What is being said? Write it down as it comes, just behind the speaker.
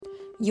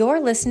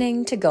You're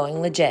listening to Going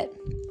Legit.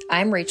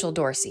 I'm Rachel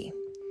Dorsey.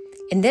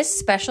 In this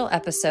special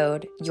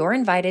episode, you're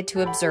invited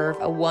to observe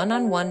a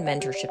one-on-one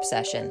mentorship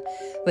session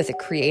with a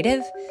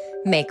creative,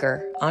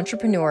 maker,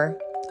 entrepreneur,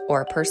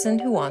 or a person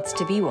who wants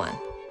to be one.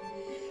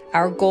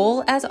 Our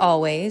goal, as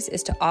always,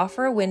 is to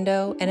offer a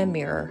window and a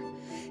mirror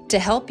to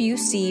help you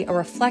see a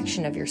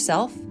reflection of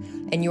yourself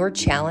and your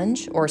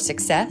challenge or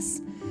success,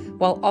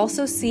 while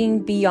also seeing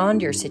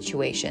beyond your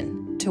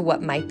situation to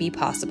what might be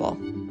possible.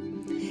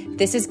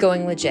 This is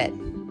Going Legit.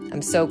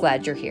 I'm so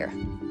glad you're here.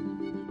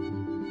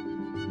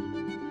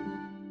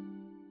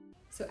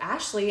 So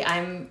Ashley,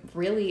 I'm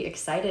really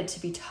excited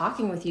to be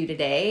talking with you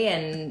today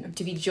and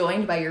to be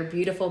joined by your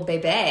beautiful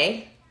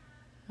bebe.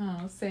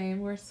 Oh,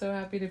 same. We're so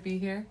happy to be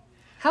here.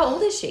 How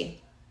old is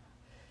she?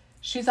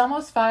 She's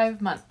almost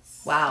 5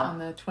 months. Wow. On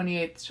the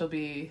 28th, she'll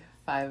be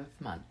 5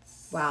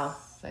 months. Wow.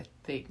 I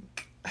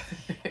think.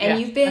 And yeah.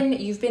 you've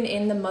been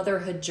in the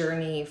motherhood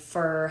journey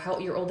for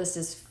your oldest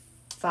is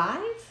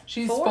 5?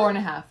 She's 4?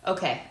 4.5.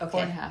 Okay.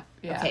 4.5.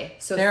 Yeah. Okay.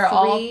 So they're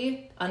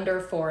three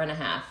under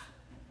 4.5.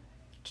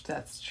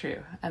 That's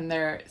true. And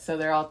they're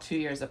all 2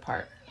 years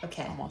apart.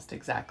 Okay. Almost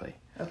exactly.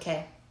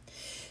 Okay.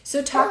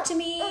 So talk to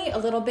me a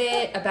little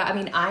bit about,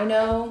 I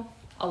know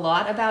a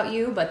lot about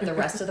you, but the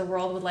rest of the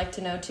world would like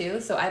to know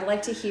too. So I'd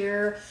like to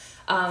hear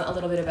a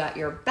little bit about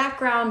your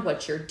background,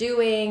 what you're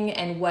doing,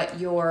 and what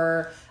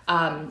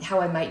how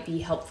I might be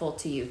helpful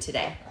to you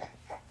today.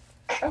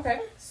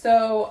 Okay.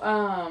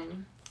 So,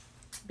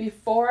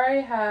 before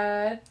I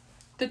had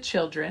the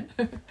children,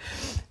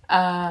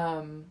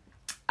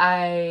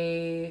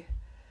 I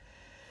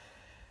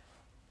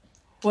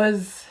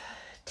was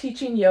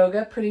teaching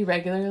yoga pretty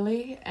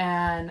regularly,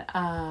 and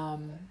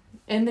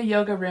in the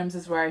yoga rooms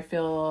is where I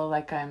feel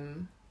like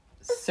I'm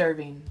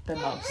serving the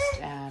most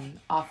and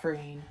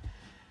offering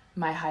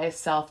my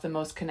highest self, the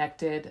most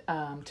connected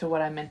to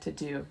what I'm meant to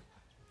do.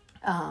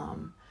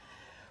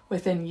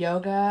 Within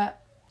yoga,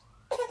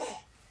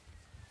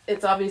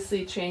 it's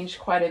obviously changed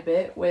quite a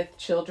bit with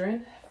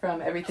children,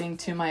 from everything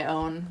to my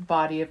own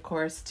body, of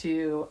course,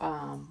 to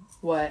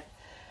what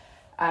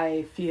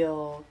I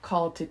feel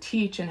called to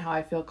teach and how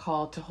I feel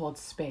called to hold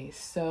space.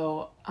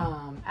 So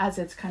as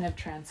it's kind of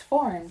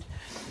transformed,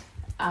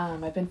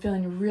 I've been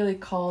feeling really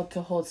called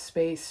to hold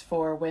space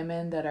for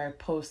women that are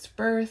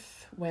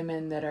post-birth,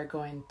 women that are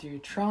going through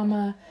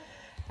trauma,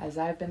 as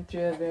I've been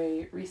through a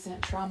very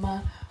recent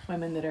trauma,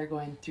 women that are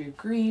going through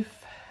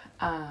grief.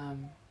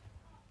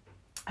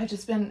 I've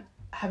just been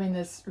having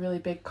this really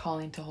big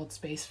calling to hold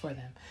space for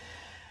them.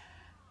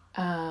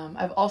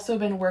 I've also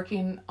been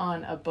working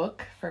on a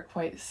book for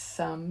quite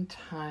some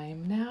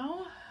time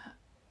now,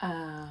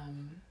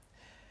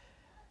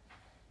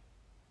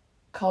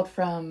 called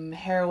From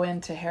Heroine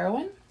to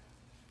Heroine.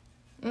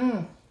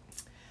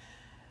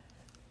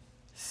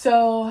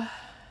 So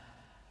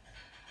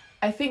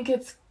I think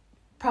it's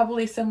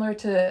probably similar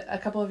to a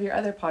couple of your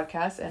other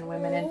podcasts and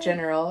women in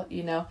general.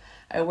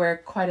 I wear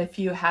quite a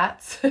few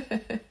hats.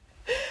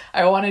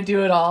 I want to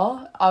do it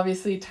all.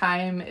 Obviously,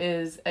 time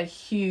is a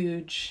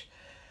huge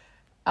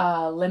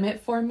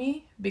limit for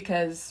me,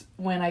 because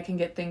when I can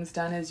get things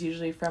done is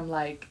usually from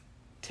like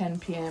 10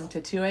 p.m. to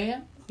 2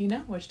 a.m.,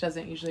 which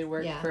doesn't usually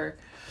work for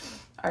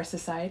our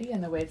society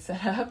and the way it's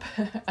set up.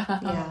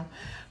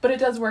 But it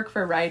does work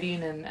for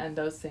writing and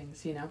those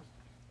things,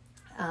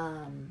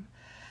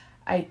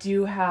 I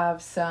do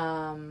have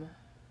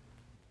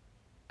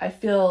I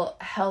feel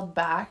held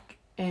back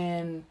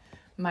in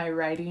my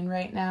writing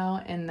right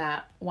now, in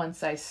that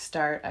once I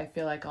start, I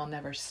feel like I'll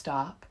never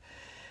stop.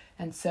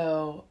 And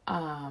so,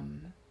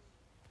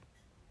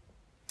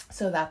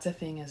 so that's a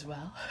thing as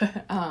well.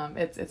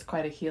 It's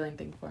quite a healing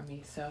thing for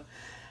me. So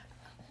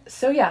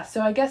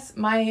I guess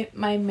my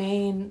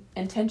main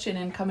intention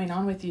in coming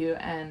on with you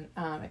and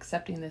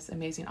accepting this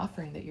amazing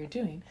offering that you're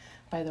doing,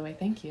 by the way,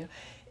 thank you,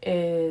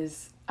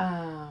 is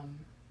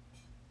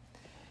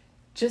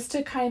just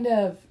to kind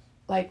of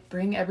like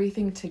bring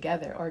everything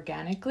together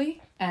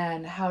organically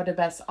and how to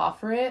best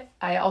offer it.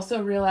 I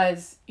also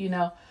realize,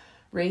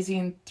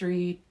 raising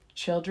 3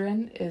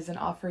 children is an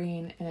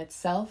offering in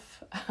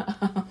itself.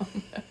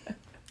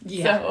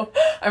 So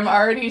I'm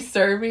already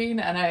serving,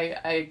 and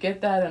I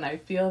get that and I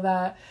feel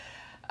that.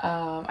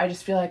 I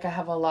just feel like I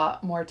have a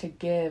lot more to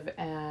give,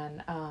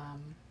 and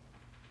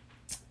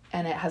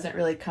it hasn't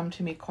really come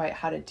to me quite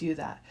how to do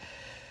that.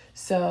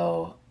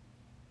 So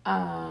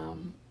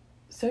one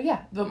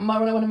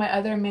of my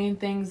other main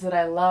things that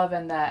I love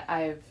and that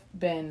I've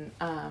been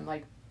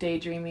like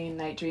daydreaming,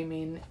 night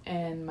dreaming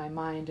in my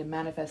mind and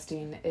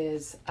manifesting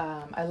is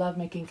I love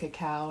making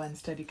cacao and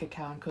study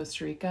cacao in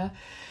Costa Rica.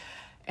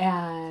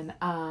 And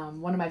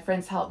one of my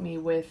friends helped me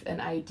with an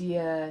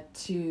idea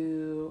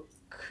to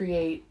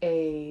create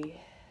a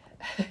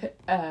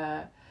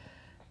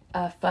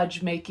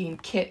fudge making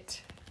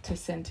kit to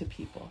send to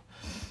people,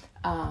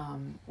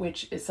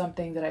 which is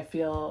something that I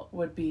feel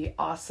would be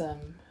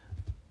awesome,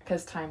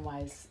 because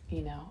time-wise,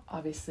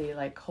 obviously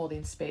like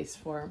holding space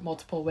for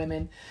multiple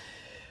women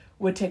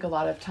would take a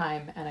lot of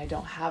time, and I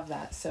don't have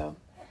that. So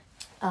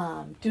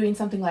doing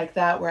something like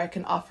that where I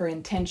can offer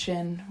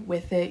intention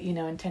with it,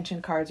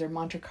 intention cards or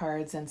mantra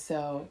cards. And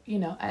so,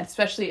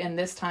 especially in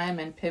this time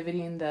and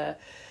pivoting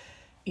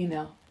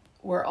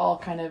we're all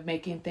kind of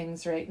making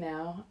things right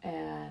now.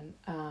 And,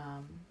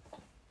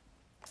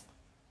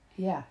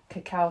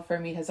 cacao for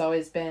me has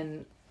always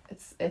been,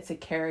 it's a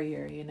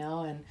carrier,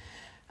 and,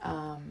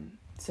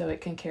 so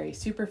it can carry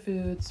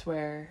superfoods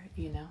where,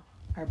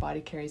 our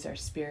body carries our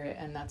spirit.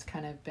 And that's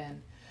kind of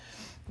been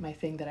my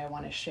thing that I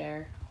want to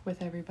share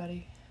with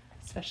everybody,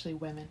 especially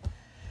women.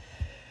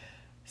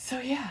 So,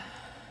 yeah.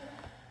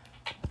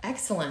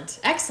 Excellent.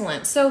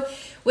 So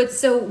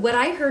what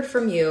I heard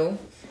from you,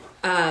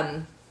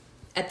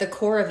 at the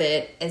core of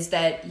it is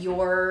that you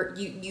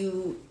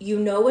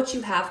know what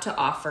you have to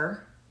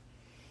offer.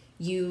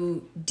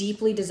 You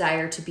deeply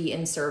desire to be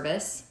in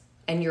service,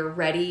 and you're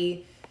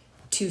ready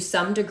to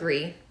some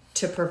degree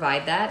to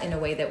provide that in a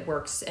way that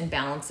works and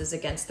balances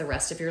against the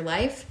rest of your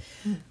life.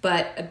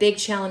 But a big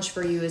challenge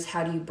for you is,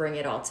 how do you bring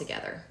it all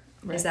together?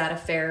 Right. Is that a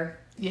fair?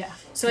 Yeah.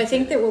 So I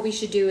think that what we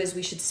should do is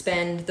we should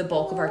spend the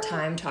bulk of our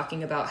time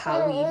talking about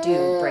how we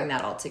do bring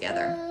that all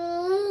together.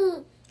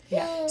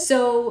 Yeah.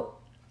 So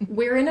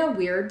we're in a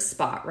weird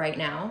spot right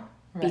now,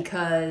 right,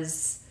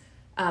 because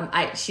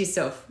she's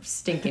so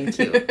stinking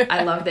cute.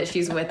 I love that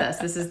she's with us.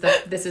 This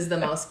is the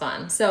most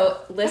fun. So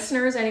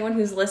listeners, anyone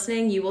who's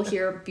listening, you will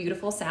hear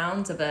beautiful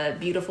sounds of a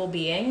beautiful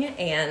being,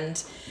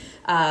 and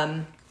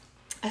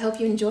I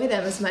hope you enjoy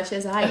them as much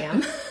as I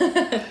am.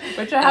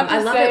 Which I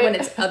love it when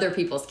it's other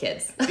people's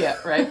kids. Yeah,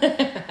 right.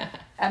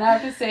 And I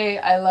have to say,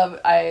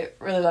 I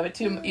really love it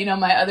too.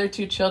 My other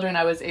two children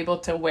I was able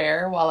to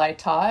wear while I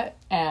taught,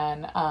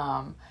 and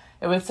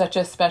it was such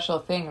a special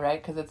thing,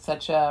 right? Because it's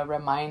such a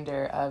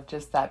reminder of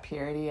just that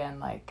purity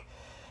and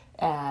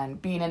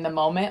being in the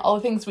moment. All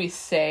the things we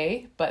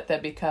say, but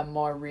that become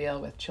more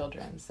real with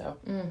children. So,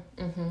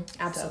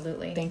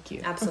 Absolutely. So, thank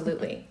you.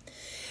 Absolutely.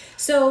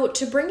 So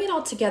to bring it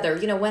all together,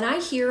 when I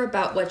hear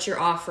about what you're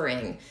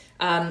offering,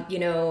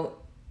 the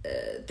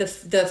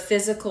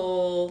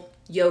physical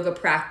yoga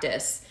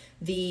practice,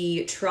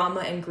 the trauma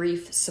and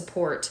grief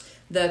support,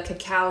 the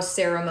cacao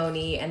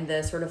ceremony, and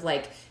the sort of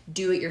like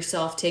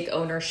do-it-yourself, take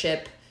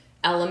ownership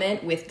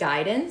element with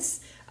guidance,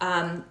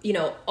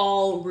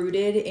 all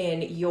rooted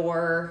in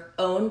your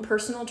own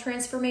personal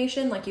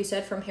transformation, like you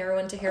said, from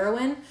heroine to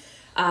heroine,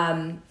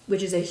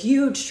 which is a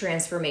huge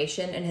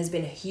transformation and has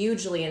been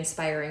hugely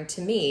inspiring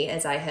to me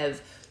as I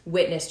have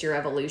witnessed your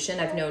evolution.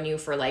 I've known you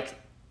for like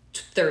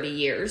 30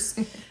 years.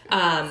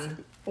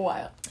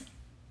 Wow.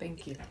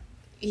 Thank you.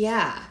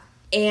 Yeah.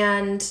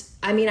 And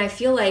I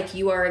feel like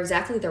you are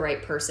exactly the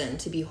right person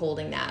to be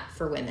holding that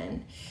for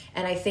women.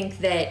 And I think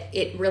that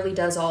it really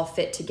does all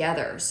fit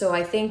together. So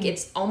I think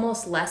it's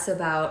almost less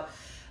about,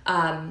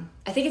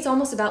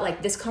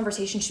 like this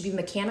conversation should be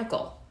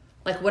mechanical.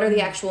 Like, what are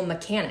the actual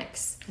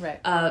mechanics? Right.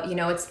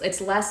 It's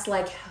less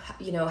like,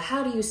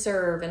 how do you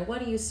serve and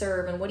what do you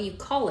serve and what do you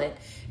call it?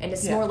 And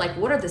it's more like,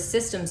 what are the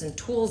systems and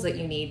tools that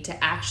you need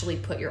to actually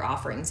put your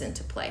offerings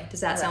into play?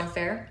 Does that sound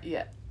fair?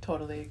 Yeah,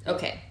 totally.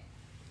 Okay.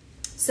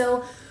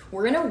 So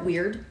we're in a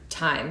weird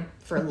time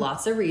for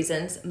lots of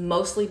reasons,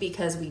 mostly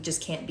because we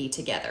just can't be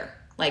together.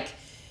 Like,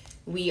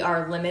 we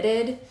are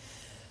limited,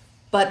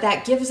 but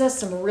that gives us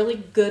some really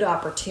good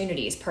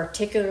opportunities,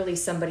 particularly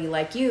somebody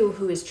like you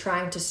who is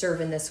trying to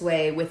serve in this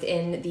way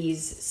within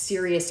these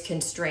serious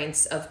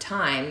constraints of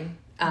time,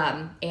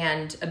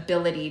 and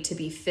ability to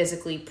be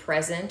physically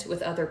present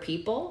with other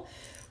people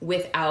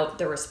without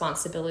the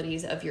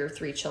responsibilities of your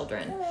 3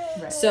 children.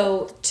 Right.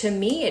 So to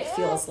me, it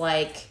feels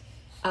like,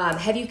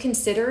 have you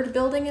considered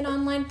building an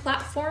online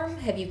platform?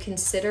 Have you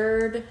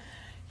considered?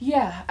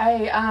 Yeah,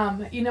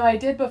 I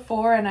did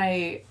before, and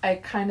I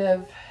kind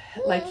of,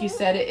 like you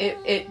said,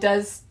 it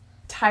does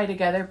tie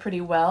together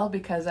pretty well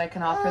because I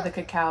can offer the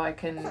cacao,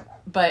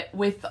 but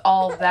with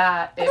all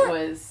that, it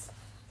was,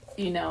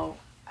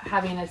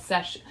 having a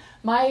session.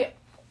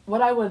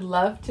 What I would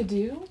love to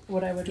do,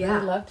 really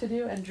love to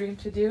do and dream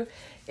to do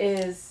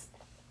is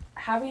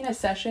having a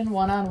session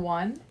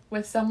one-on-one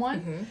with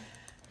someone.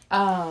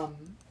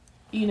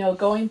 Mm-hmm.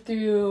 Going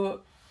through,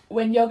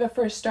 when yoga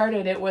first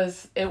started, it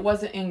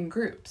wasn't in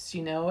groups,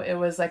 it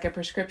was like a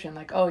prescription,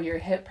 like, oh, your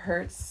hip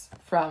hurts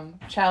from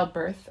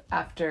childbirth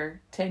after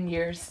 10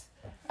 years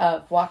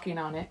of walking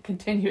on it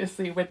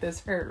continuously with this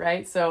hurt,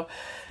 right? So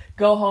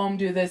go home,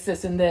 do this,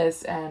 and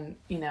this, and,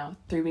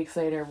 3 weeks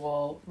later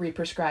we'll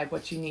re-prescribe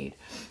what you need.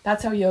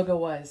 That's how yoga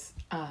was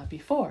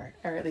before,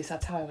 or at least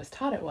that's how I was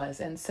taught it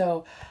was. And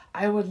so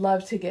I would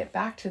love to get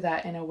back to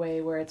that in a way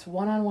where it's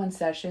one-on-one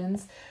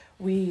sessions.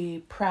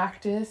 We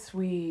practice,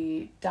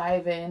 we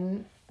dive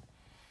in,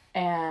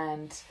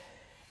 and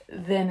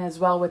then as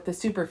well with the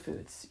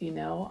superfoods,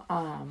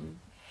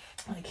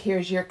 like,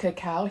 here's your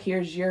cacao,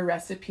 here's your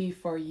recipe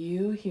for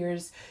you,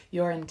 here's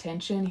your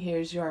intention,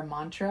 here's your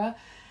mantra,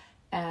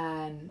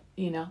 and,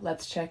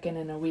 let's check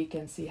in a week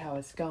and see how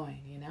it's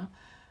going,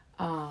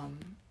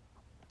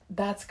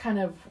 That's kind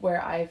of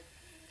where I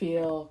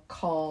feel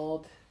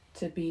called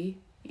to be,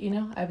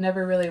 I've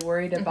never really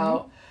worried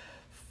about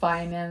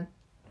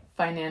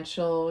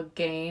financial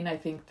gain. I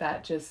think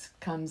that just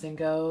comes and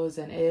goes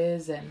and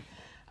is. And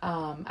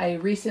I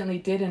recently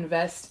did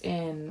invest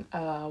in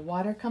a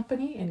water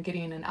company and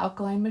getting an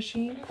alkaline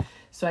machine.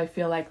 So I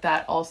feel like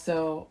that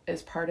also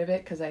is part of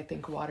it, because I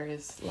think water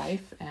is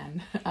life,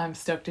 and I'm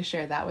stoked to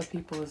share that with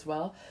people as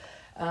well.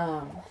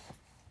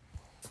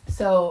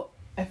 So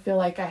I feel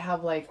like I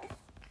have like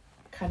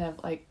kind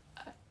of like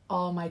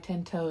all my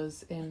 10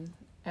 toes in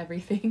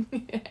everything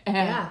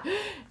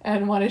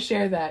and want to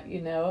share that,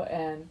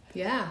 and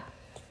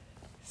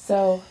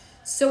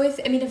so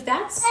if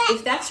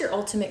that's your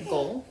ultimate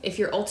goal, if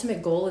your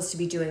ultimate goal is to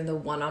be doing the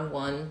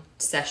one-on-one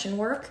session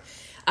work,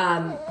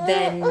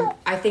 then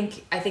I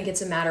think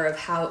it's a matter of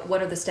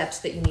what are the steps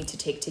that you need to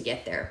take to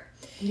get there.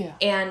 Yeah.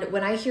 And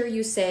when I hear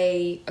you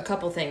say a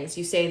couple things,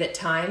 you say that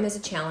time is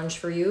a challenge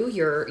for you.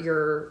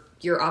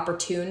 Your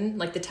opportune,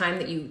 like the time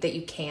that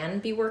you can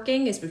be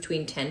working is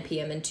between 10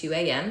 p.m. and 2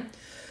 a.m.,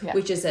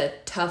 which is a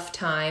tough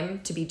time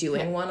to be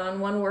doing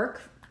one-on-one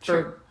work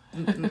for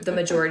the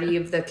majority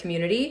of the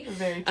community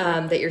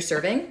that you're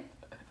serving.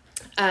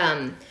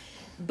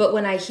 But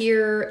when I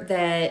hear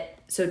that,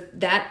 so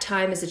that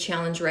time is a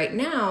challenge right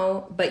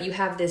now, but you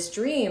have this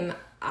dream,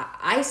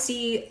 I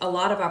see a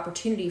lot of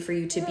opportunity for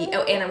you to be,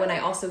 and when I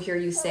also hear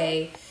you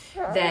say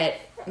that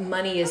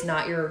money is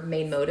not your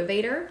main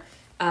motivator,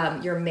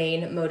 your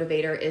main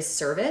motivator is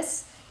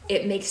service,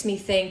 it makes me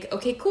think,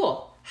 okay,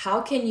 cool. How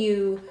can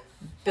you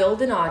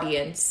build an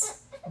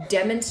audience,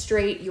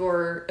 demonstrate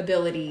your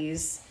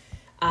abilities,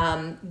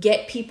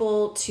 get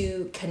people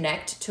to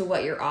connect to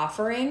what you're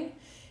offering,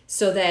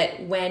 so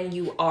that when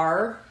you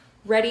are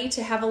ready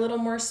to have a little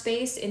more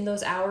space in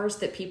those hours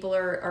that people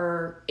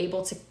are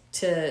able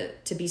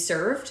to be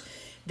served,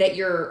 that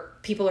your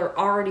people are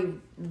already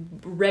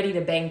ready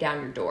to bang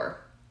down your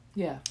door.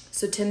 Yeah.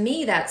 So to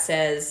me, that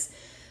says,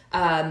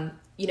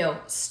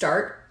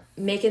 start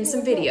making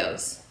some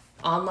videos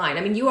online.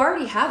 I mean, you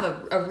already have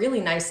a really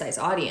nice size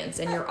audience,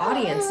 and your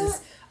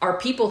audiences are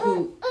people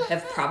who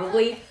have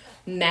probably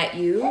met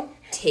you,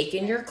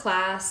 taken your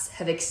class,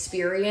 have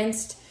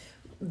experienced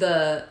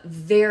the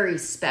very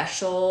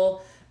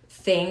special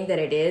thing that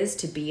it is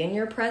to be in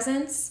your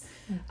presence,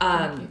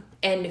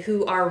 and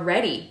who are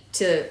ready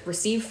to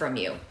receive from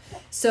you.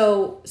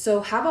 So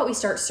how about we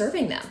start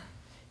serving them,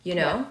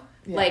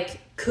 Like,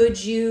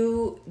 could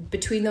you,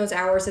 between those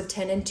hours of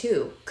 10 and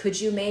 2, could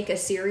you make a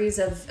series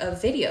of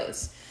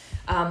videos,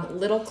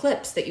 little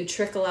clips that you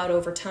trickle out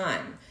over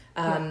time?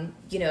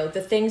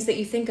 The things that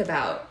you think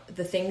about,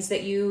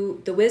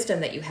 the wisdom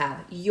that you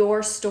have,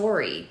 your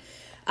story,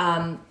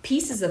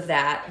 pieces of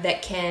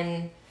that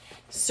can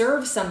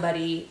serve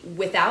somebody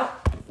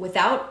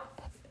without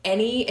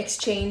any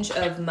exchange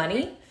of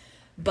money,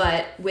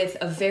 but with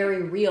a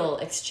very real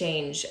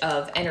exchange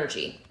of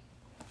energy.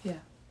 Yeah.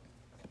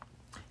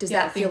 Does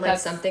that feel like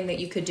something that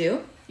you could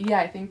do? Yeah,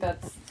 I think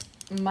that's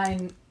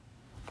my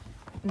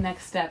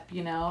next step,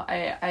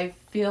 I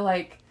feel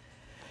like,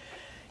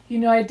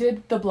 I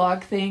did the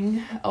blog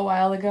thing a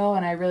while ago,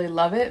 and I really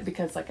love it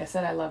because, like I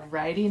said, I love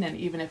writing, and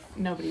even if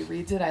nobody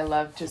reads it, I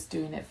love just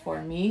doing it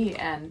for me,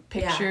 and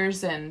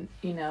pictures and,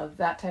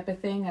 that type of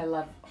thing. I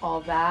love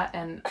all that.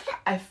 And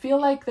I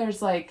feel like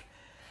there's like,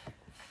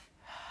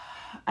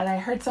 and I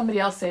heard somebody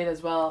else say it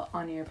as well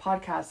on your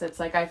podcast, it's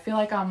like, I feel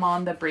like I'm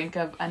on the brink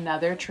of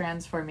another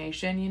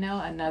transformation,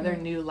 another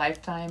new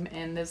lifetime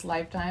in this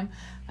lifetime,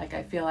 like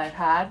I feel I've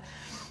had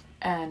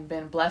and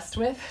been blessed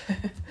with.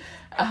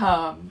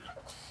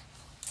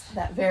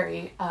 That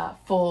very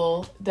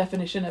full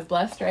definition of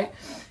blessed, right?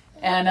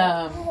 And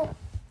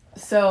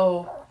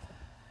so,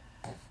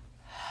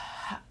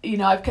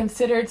 I've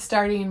considered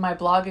starting my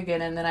blog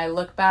again, and then I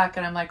look back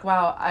and I'm like,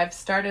 wow, I've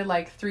started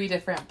like 3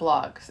 different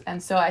blogs.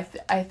 And so I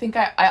think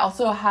I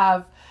also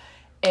have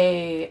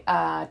a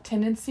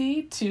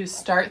tendency to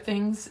start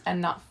things and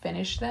not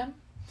finish them.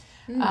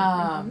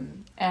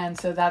 And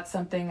so that's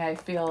something I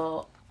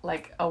feel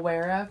like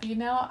aware of,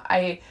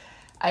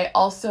 I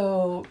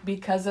also,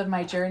 because of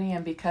my journey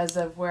and because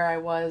of where I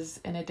was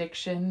in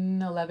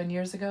addiction 11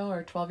 years ago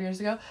or 12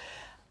 years ago,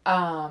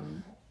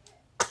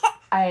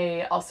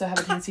 I also have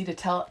a tendency to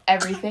tell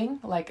everything,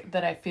 like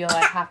that I feel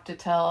I have to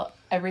tell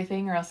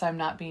everything or else I'm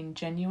not being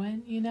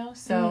genuine,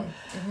 So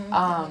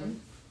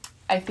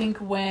I think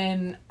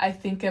when I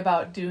think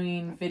about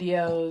doing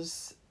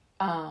videos,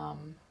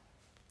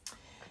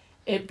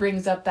 it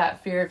brings up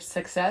that fear of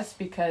success,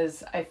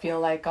 because I feel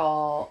like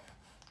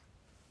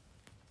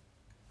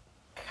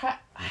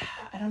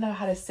I don't know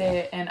how to say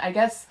it, and I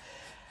guess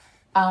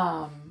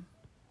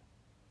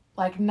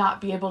like not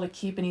be able to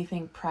keep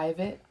anything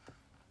private,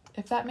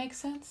 if that makes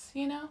sense,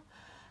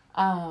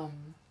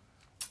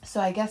 so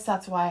I guess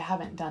that's why I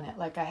haven't done it.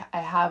 Like I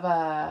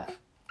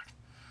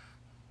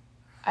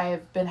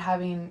have been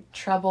having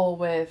trouble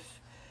with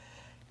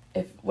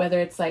whether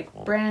it's like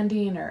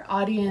branding or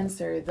audience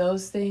or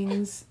those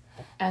things,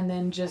 and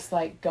then just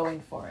like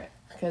going for it,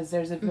 because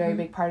there's a very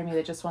big part of me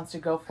that just wants to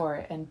go for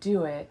it and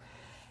do it.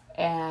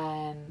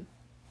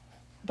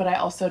 But I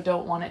also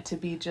don't want it to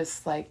be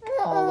just like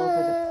all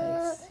over the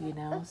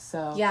place,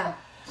 So yeah.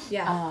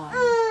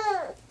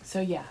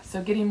 so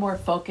getting more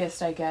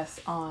focused, I guess,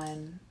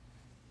 on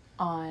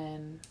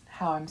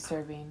how I'm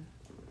serving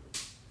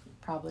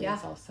probably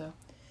is also.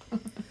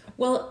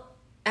 Well,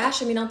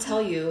 Ash, I mean, I'll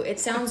tell you, it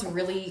sounds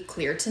really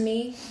clear to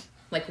me,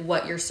 like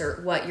what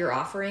your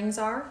offerings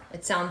are.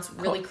 It sounds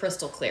really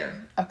crystal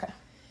clear. Okay,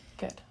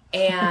 good.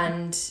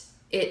 And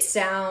it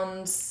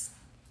sounds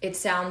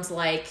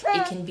like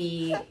it can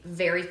be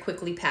very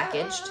quickly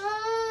packaged.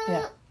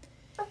 Yeah.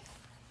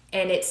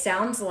 And it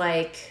sounds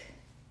like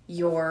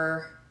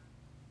your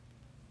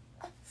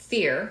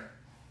fear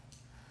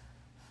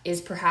is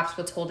perhaps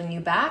what's holding you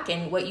back,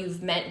 and what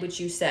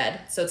you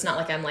said. So it's not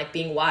like I'm like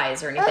being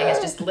wise or anything. It's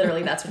just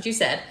literally that's what you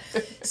said.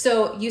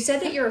 So you said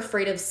that you're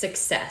afraid of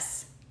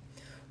success.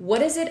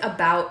 What is it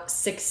about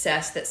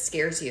success that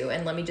scares you?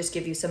 And let me just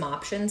give you some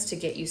options to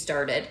get you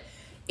started.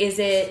 Is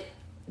it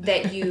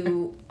that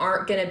you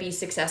aren't going to be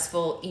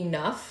successful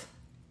enough?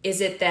 Is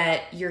it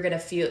that you're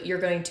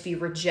going to be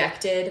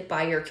rejected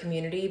by your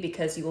community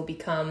because you will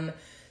become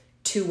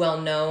too well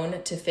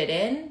known to fit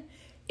in?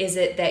 Is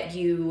it that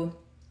you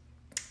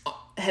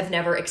have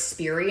never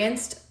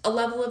experienced a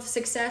level of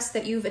success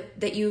that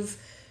you've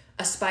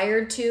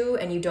aspired to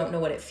and you don't know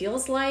what it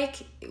feels like?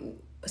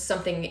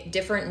 Something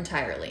different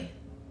entirely.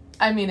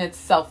 I mean, it's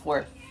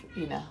self-worth,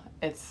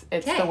 It's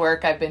the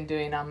work I've been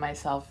doing on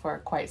myself for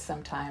quite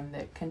some time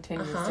that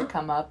continues to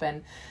come up,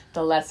 and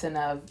the lesson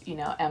of,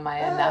 am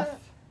I enough?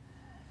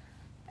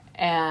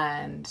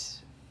 And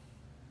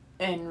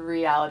in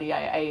reality,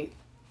 I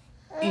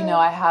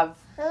have,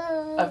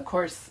 of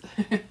course,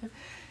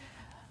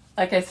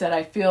 like I said,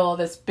 I feel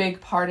this big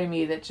part of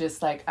me that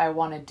just like, I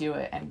want to do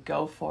it and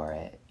go for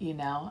it,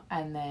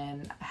 and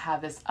then I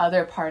have this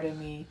other part of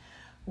me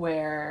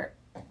where,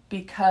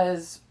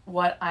 because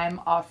what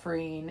I'm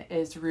offering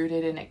is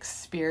rooted in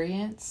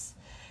experience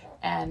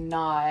and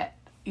not,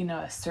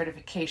 a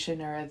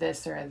certification or a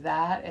this or a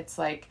that, it's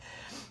like,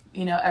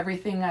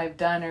 everything I've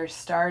done or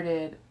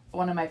started,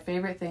 one of my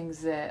favorite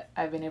things that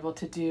I've been able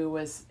to do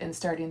was in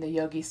starting the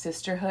Yogi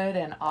Sisterhood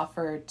and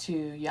offer to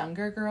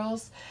younger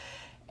girls.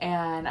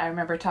 And I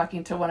remember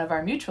talking to one of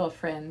our mutual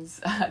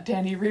friends,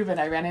 Danny Rubin.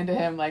 I ran into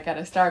him like at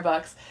a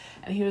Starbucks,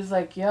 and he was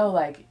like, yo,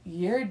 like,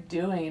 you're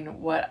doing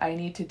what I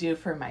need to do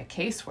for my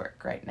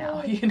casework right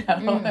now,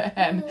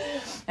 And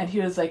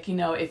he was like,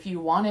 if you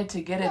wanted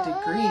to get a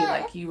degree,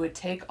 like, you would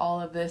take all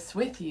of this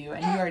with you,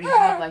 and you already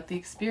have like the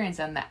experience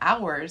and the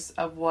hours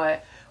of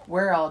what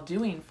we're all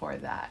doing for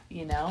that,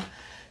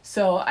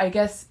 So I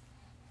guess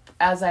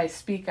as I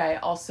speak, I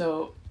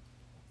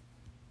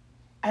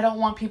don't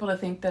want people to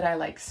think that I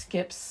like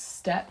skip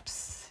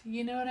steps,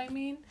 you know what I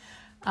mean?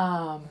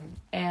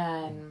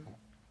 And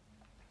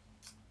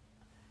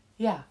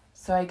yeah,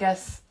 so I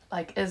guess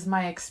like, is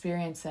my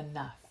experience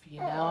enough,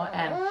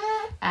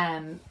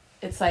 and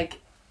it's like,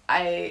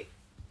 I've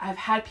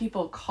had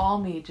people call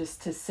me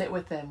just to sit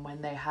with them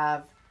when they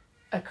have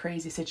a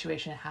crazy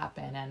situation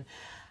happen,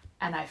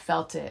 and I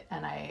felt it,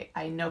 and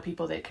I know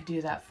people that could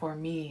do that for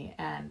me,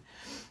 and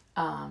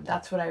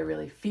that's what I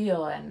really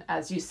feel. And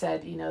as you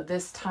said,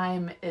 this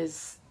time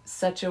is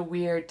such a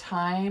weird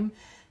time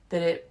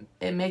that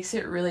it makes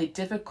it really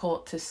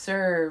difficult to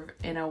serve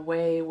in a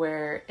way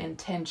where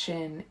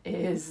intention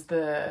is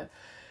the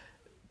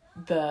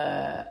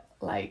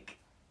like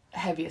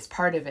heaviest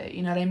part of it.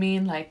 You know what I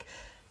mean? Like,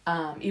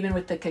 even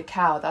with the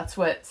cacao, that's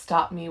what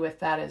stopped me with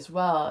that as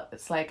well.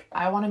 It's like,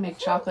 I want to make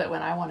chocolate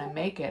when I want to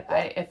make it.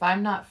 If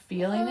I'm not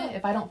feeling it,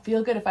 if I don't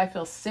feel good, if I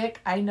feel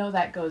sick, I know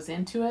that goes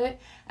into it,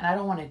 and I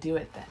don't want to do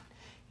it then,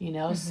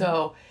 Mm-hmm.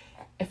 So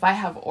if I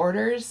have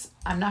orders,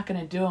 I'm not going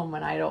to do them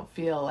when I don't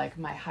feel like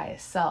my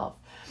highest self.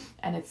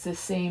 And it's the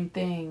same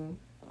thing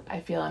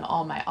I feel in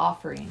all my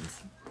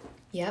offerings.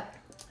 Yep.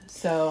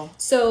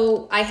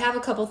 So I have a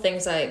couple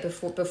things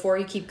before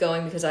you keep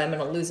going, because I'm going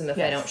to lose them if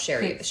I don't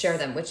share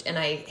them, and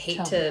I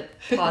hate to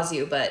pause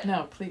you, but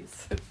no,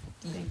 please.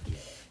 Thank you.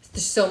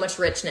 There's so much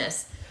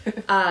richness.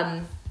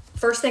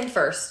 First thing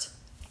first,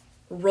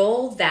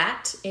 roll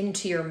that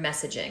into your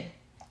messaging,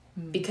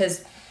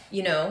 because,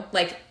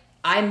 like,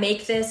 I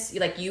make this,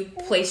 like, you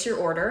place your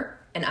order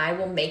and I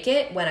will make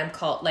it when I'm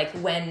called, like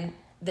when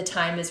the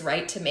time is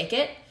right to make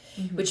it,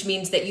 which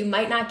means that you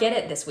might not get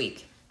it this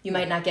week. You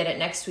might not get it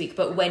next week,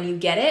 but when you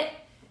get it,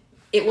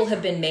 it will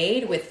have been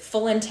made with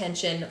full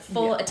intention,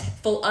 full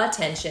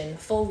attention,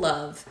 full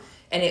love,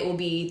 and it will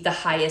be the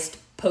highest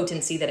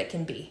potency that it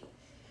can be.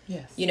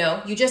 Yes.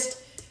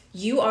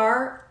 You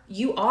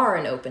are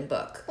an open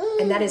book,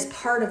 and that is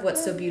part of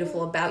what's so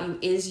beautiful about you,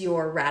 is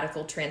your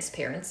radical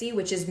transparency,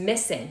 which is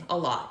missing a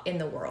lot in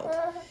the world.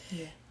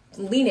 Yeah.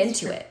 Lean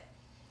into it.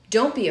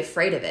 Don't be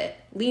afraid of it.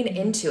 Lean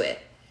into it.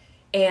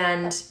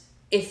 And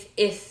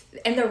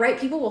and the right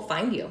people will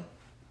find you.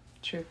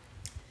 True.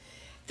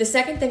 The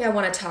second thing I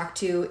want to talk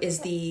to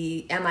is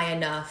the am I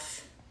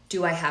enough?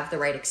 Do I have the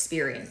right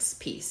experience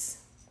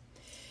piece?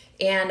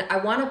 And I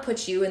want to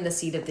put you in the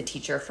seat of the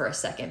teacher for a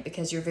second,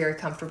 because you're very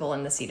comfortable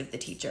in the seat of the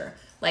teacher.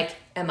 Like,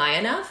 am I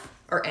enough?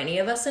 Are any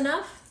of us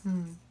enough?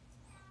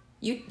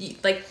 You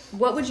like,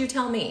 what would you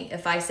tell me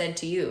if I said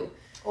to you,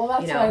 Well,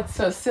 that's why it's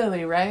so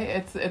silly,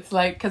 right? It's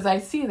like, because I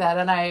see that,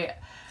 and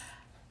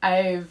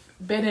I've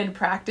been in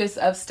practice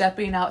of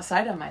stepping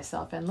outside of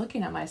myself and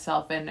looking at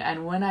myself.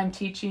 And when I'm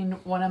teaching,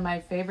 one of my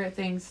favorite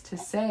things to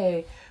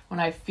say when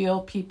I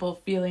feel people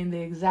feeling the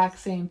exact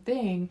same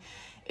thing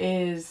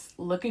is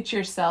look at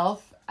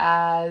yourself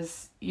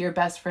as your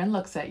best friend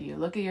looks at you.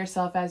 Look at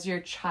yourself as your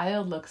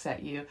child looks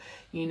at you.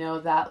 You know,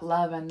 that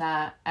love and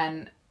that,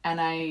 and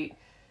I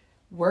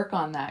work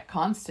on that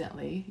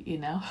constantly, you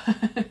know.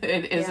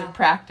 It is a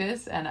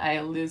practice, and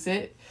I lose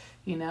it,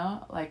 you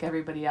know, like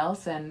everybody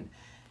else. And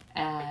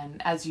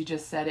as you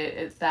just said,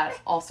 it that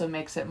also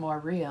makes it more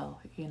real,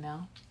 you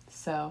know.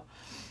 So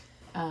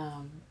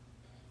and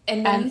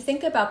when you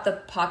think about the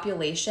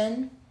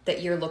population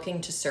that you're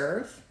looking to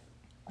serve,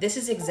 this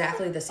is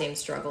exactly the same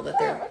struggle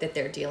that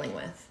they're dealing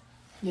with.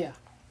 Yeah.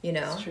 You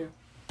know? That's true.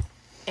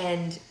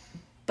 And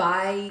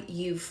by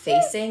you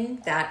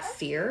facing that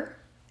fear,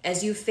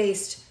 as you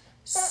faced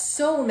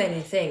so many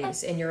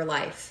things in your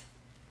life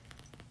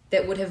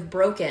that would have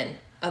broken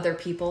other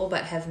people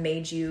but have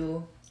made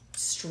you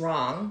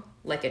strong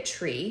like a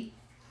tree,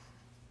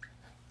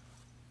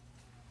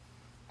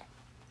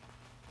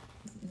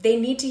 they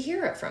need to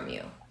hear it from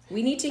you.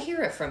 We need to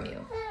hear it from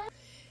you.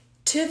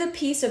 To the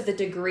piece of the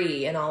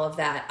degree and all of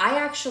that, I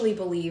actually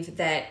believe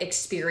that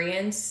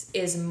experience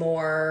is a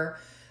more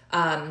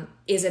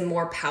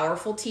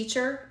powerful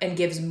teacher and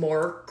gives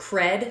more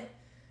cred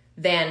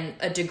than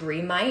a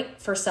degree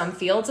might for some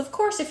fields. Of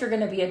course, if you're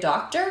going to be a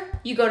doctor,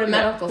 you go to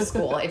medical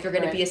school. If you're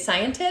going to be a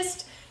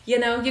scientist, you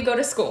know, you go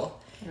to school.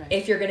 Right.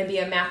 If you're going to be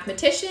a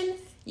mathematician,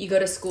 you go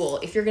to school.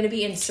 If you're going to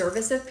be in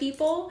service of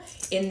people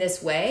in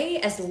this way,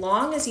 as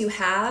long as you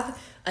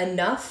have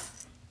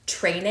enough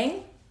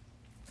training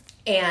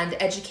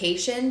and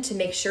education to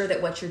make sure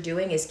that what you're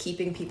doing is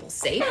keeping people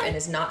safe and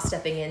is not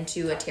stepping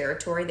into a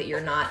territory that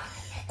you're not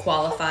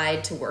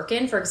qualified to work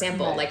in. For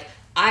example, like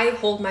I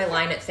hold my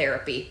line at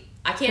therapy.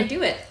 I can't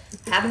do it.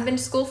 Haven't been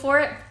to school for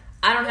it.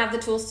 I don't have the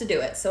tools to do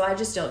it. So I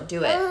just don't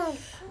do it.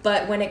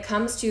 But when it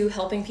comes to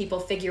helping people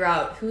figure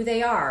out who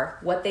they are,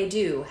 what they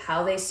do,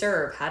 how they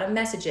serve, how to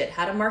message it,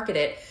 how to market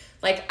it,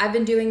 like I've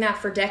been doing that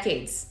for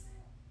decades.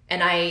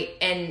 And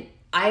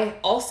I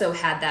also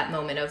had that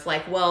moment of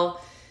like,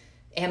 well,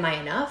 am I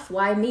enough?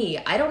 Why me?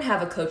 I don't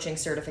have a coaching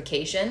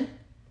certification.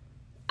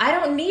 I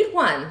don't need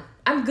one.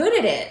 I'm good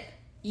at it.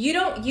 You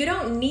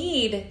don't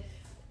need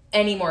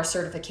any more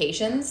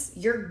certifications.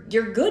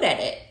 You're good at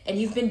it, and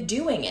you've been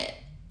doing it,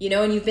 you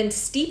know, and you've been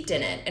steeped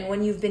in it. And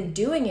when you've been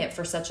doing it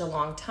for such a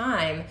long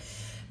time,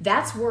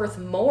 that's worth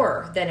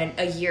more than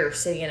a year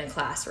sitting in a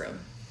classroom.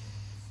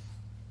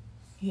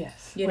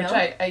 Yes. You Which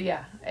know?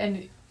 Yeah.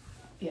 And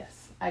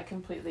yes, I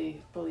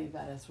completely believe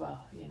that as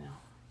well, you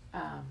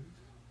know.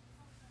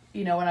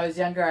 You know, when I was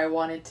younger, I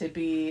wanted to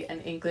be an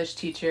English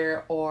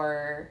teacher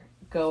or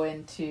go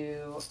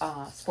into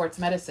sports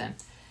medicine.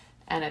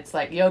 And it's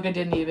like yoga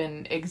didn't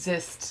even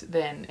exist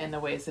then in the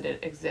ways that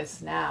it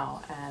exists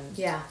now. And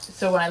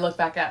so when I look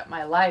back at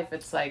my life,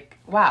 it's like,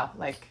 wow,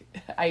 like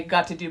I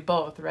got to do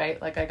both,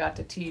 right? Like I got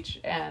to teach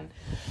and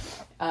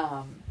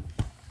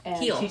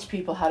heal. Teach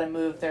people how to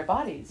move their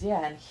bodies.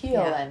 Yeah. And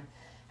heal and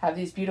have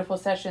these beautiful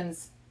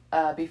sessions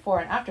before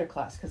and after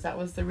class. Cause that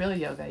was the real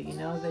yoga, you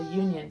know, the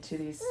union to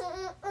these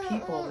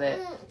people that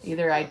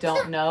either I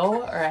don't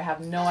know or I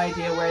have no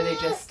idea where they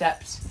just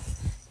stepped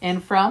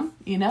in from,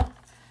 you know?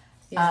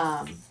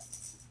 Yeah.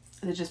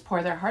 They just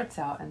pour their hearts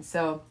out. And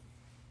so,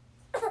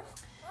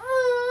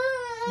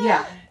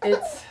 yeah,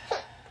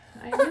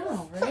 I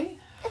know, right?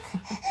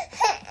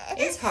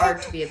 It's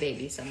hard to be a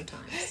baby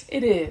sometimes.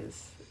 It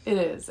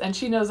is. And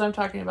she knows I'm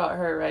talking about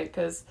her, right?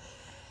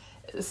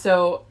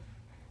 So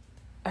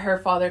her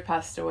father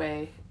passed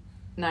away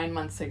 9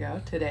 months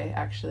ago today,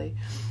 actually.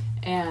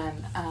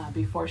 And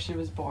before she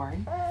was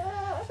born,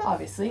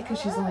 obviously, because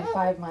she's only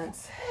 5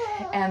 months.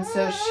 And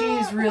so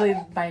she's really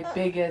my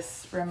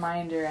biggest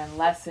reminder and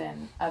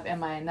lesson of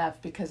am I enough,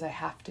 because I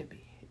have to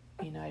be.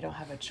 You know, I don't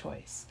have a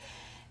choice.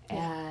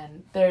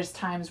 And there's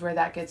times where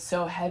that gets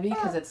so heavy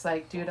because it's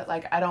like, dude,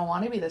 like I don't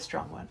want to be the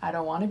strong one. I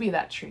don't want to be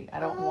that tree. I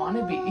don't want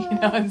to be, you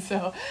know. And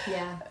so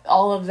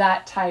all of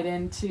that tied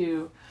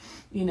into,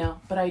 you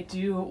know, but I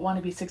do want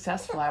to be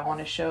successful. I want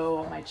to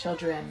show my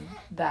children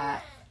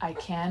that I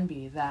can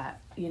be,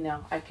 that, you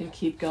know, I can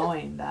keep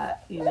going,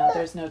 that, you know,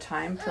 there's no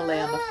time to lay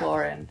on the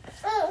floor and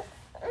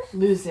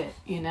lose it,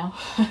 you know,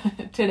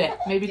 today,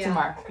 maybe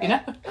tomorrow, you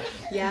know?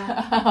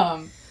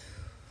 Yeah.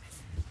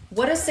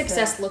 What does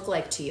success look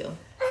like to you?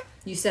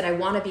 You said, I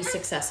want to be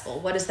successful.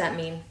 What does that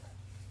mean?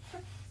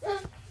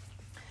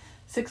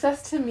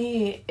 Success to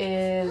me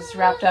is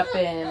wrapped up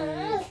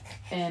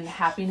in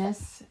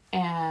happiness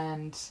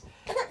and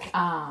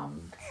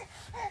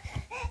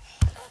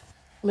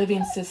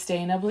living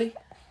sustainably.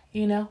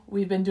 You know,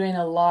 we've been doing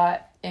a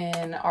lot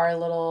in our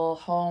little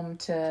home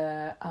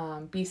to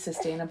be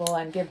sustainable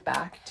and give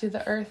back to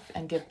the earth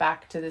and give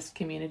back to this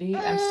community.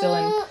 I'm still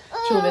in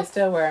Chula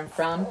Vista, where I'm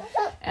from,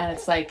 and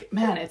it's like,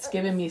 man, it's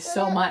given me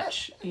so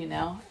much, you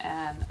know,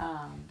 and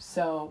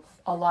so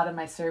a lot of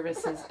my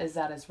service is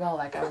that as well.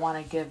 Like I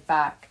want to give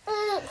back,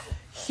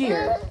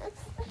 here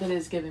that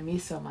has given me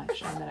so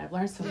much and that I've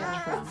learned so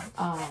much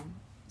from.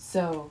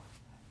 So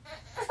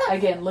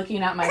again,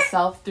 looking at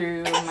myself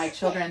through my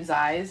children's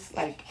eyes,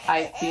 like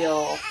I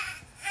feel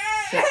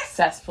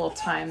successful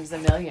times a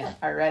million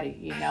already.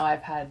 You know,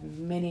 I've had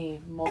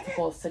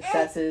multiple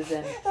successes,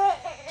 and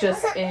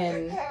just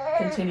in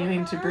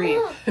continuing to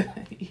breathe,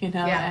 you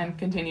know, and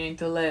continuing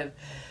to live.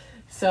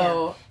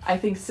 So I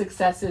think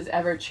success is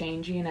ever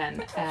changing,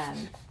 and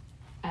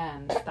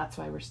that's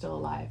why we're still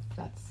alive.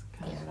 That's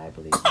kind of what I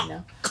believe, you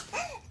know.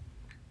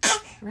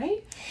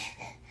 Right?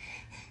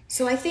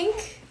 So I think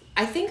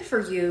for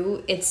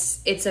you,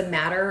 it's a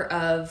matter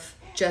of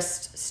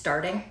just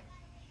starting.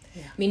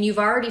 Yeah. I mean, you've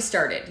already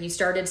started. You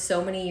started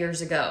so many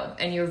years ago,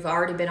 and you've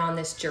already been on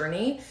this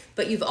journey,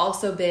 but you've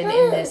also been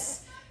in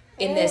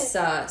this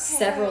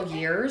several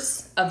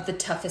years of the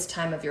toughest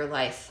time of your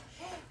life.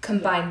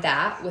 Combine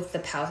that with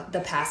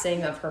the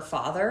passing of her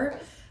father.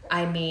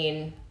 I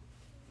mean,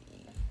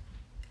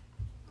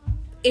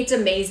 it's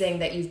amazing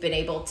that you've been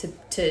able to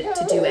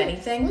do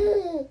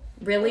anything,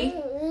 really.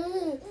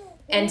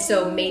 And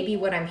so maybe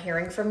what I'm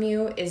hearing from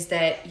you is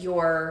that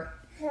you're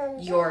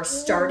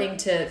starting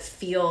to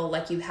feel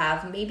like you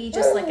have maybe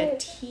just like a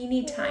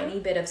teeny tiny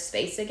bit of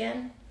space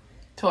again.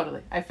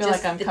 Totally. I feel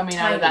just like I'm coming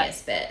out of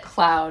that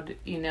cloud,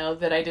 you know,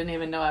 that I didn't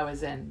even know I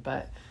was in,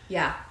 but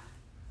yeah,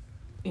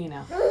 you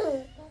know.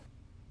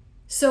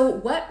 So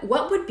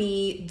what would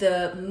be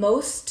the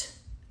most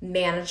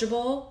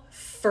manageable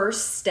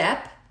first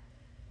step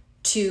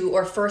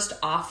or first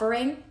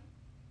offering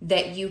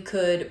that you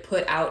could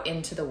put out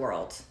into the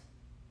world?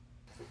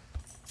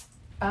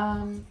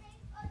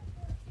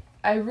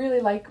 I really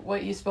like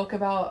what you spoke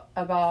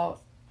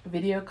about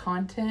video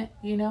content,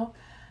 you know,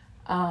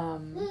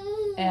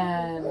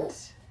 and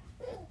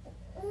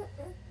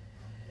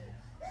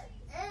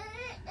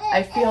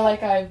I feel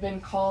like I've been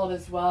called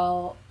as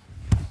well,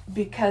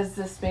 because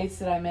the space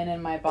that I'm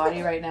in my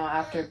body right now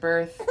after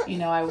birth, you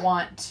know, I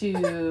want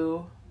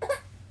to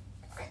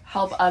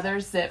help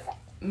others that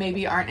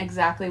maybe aren't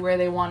exactly where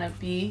they want to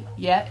be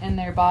yet in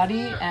their body,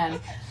 and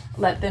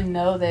let them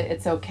know that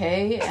it's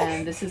okay,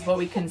 and this is what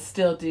we can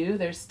still do.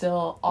 There's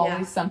still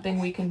always something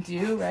we can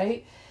do,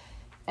 right?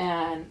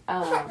 And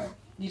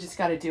you just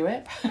got to do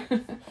it,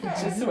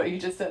 which is what you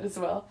just said as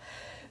well.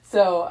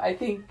 So I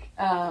think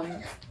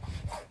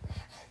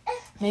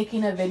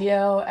making a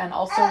video and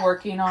also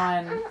working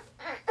on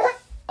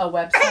a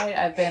website.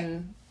 I've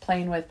been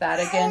playing with that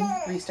again,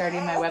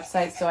 restarting my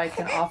website so I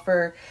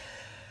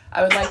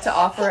would like to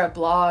offer a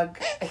blog,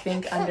 I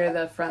think under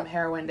the From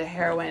Heroine to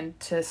Heroine,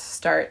 to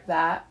start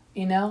that,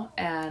 you know,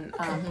 and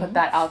put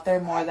that out there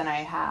more than I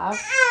have.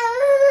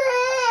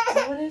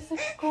 What is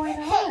going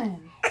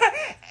on?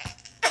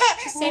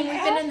 She's saying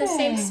we've been in the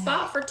same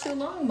spot for too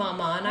long,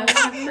 Mama, and I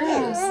want to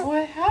cruise.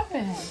 What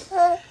happened?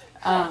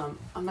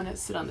 I'm going to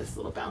sit on this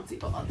little bouncy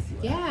ball and see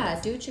what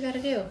happens. Do what you got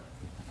to do.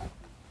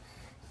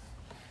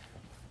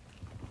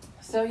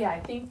 So yeah, I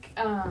think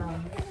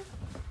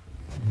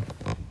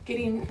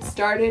getting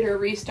started or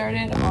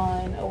restarted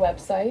on a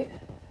website.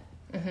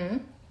 Mm-hmm.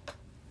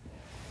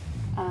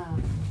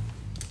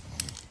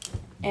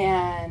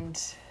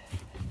 And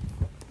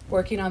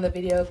working on the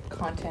video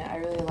content. I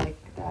really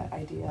like that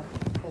idea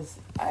because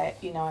I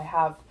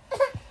have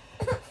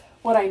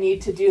what I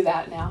need to do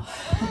that now.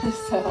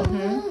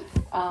 So,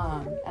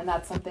 and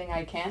that's something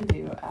I can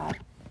do at,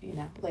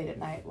 late at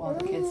night while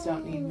the kids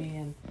don't need me.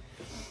 And,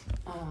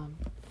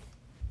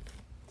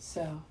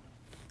 so.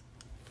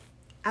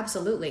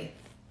 Absolutely.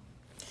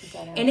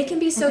 And it can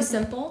be so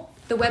simple.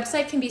 The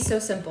website can be so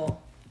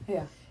simple.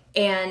 Yeah.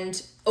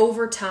 And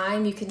over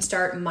time, you can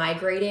start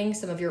migrating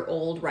some of your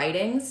old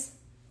writings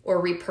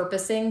or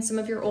repurposing some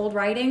of your old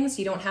writings.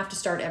 You don't have to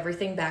start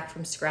everything back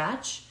from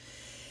scratch.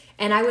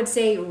 And I would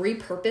say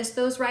repurpose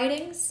those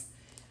writings,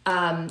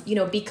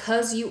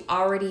 because you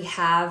already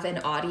have an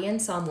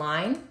audience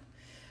online.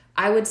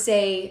 I would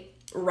say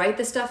write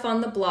the stuff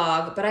on the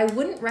blog, but I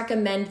wouldn't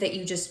recommend that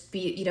you just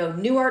be,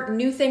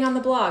 new thing on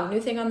the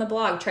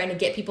blog, trying to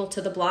get people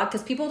to the blog,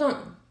 because people don't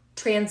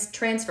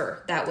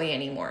transfer that way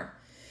anymore.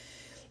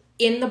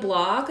 In the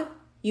blog,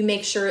 you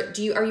make sure,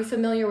 are you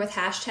familiar with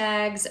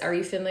hashtags? Are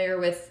you familiar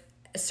with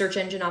search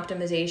engine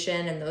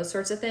optimization and those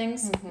sorts of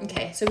things? Mm-hmm.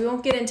 Okay, so we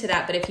won't get into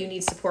that, but if you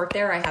need support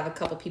there, I have a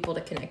couple people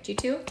to connect you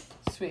to.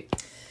 Sweet.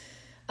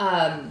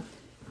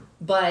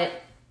 But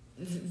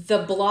the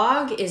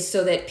blog is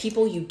so that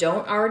people you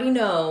don't already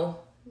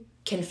know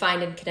can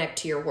find and connect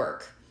to your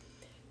work.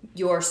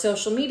 Your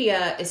social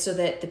media is so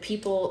that the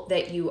people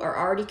that you are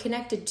already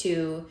connected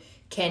to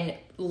can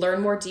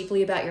learn more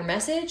deeply about your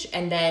message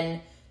and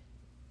then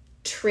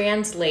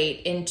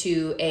translate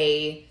into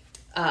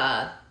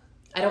I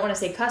don't want to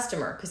say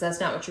customer because that's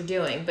not what you're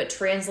doing, but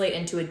translate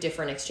into a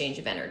different exchange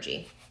of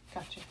energy.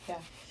 Gotcha, yeah.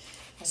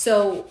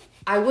 So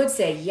I would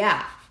say,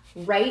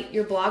 write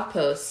your blog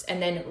posts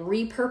and then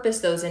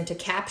repurpose those into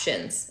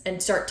captions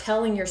and start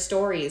telling your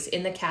stories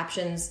in the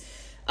captions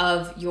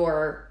of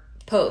your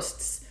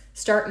posts.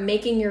 Start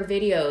making your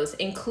videos.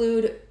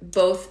 Include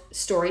both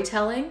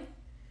storytelling,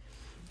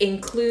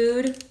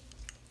 include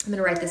I'm going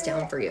to write this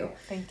down for you.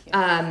 Thank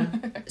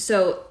you.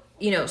 So,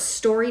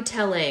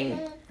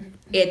 storytelling,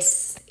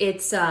 it's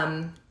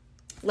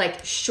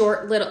like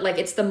short little, like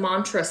it's the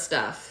mantra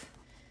stuff.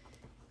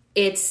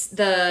 It's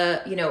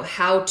the,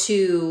 how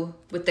to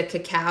with the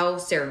cacao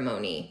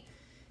ceremony.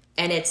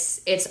 And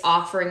it's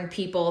offering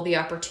people the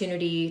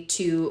opportunity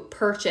to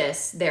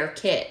purchase their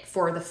kit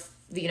for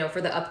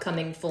for the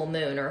upcoming full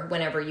moon or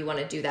whenever you want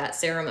to do that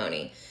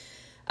ceremony.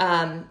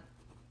 I'm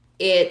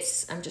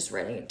just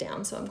writing it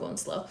down, so I'm going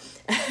slow.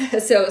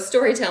 So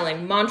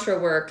storytelling, mantra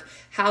work,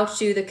 how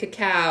to the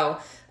cacao,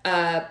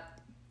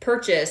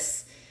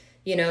 purchase,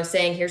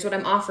 saying, here's what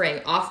I'm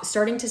offering,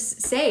 starting to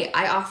say,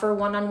 I offer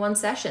one-on-one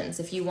sessions.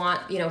 If you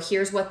want,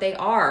 here's what they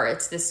are.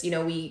 It's this,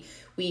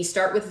 we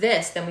start with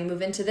this, then we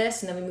move into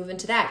this, and then we move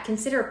into that.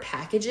 Consider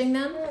packaging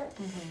them.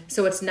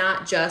 So it's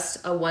not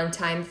just a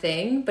one-time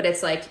thing, but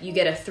it's like you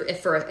get it's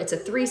a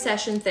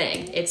 3-session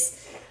thing.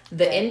 It's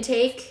the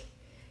intake,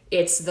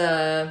 it's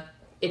the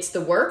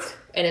work,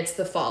 and it's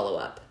the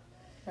follow-up.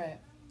 Right.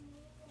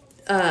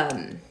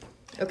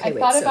 Okay, I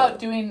thought about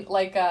doing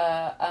like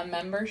a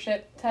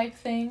membership type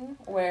thing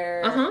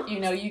where,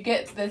 you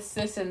get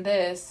this, and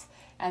this,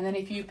 and then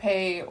if you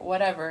pay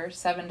whatever,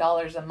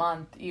 $7 a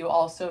month, you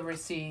also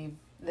receive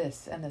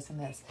this and this and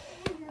this.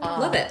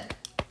 Love it.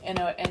 In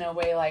a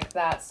way like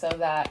that, so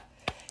that,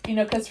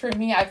 because for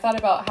me, I've thought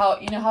about how,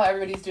 how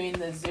everybody's doing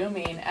the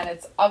Zooming, and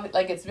it's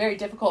very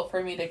difficult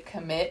for me to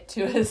commit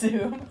to a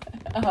Zoom.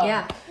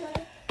 Yeah.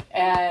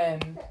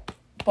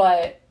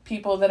 But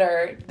people that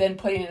are then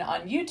putting it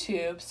on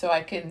YouTube so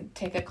I can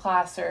take a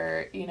class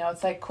or,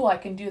 it's like, cool, I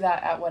can do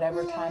that at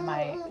whatever time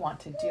I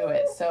want to do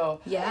it. So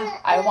yeah,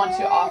 I want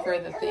to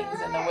offer the things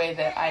in the way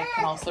that I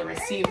can also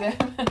receive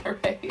them,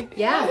 right?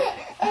 Yeah.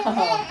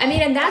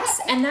 And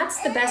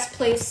that's the best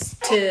place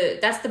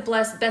that's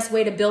the best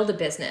way to build a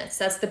business.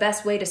 That's the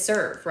best way to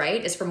serve,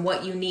 right? Is from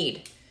what you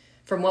need,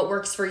 from what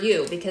works for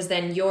you, because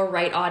then your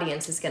right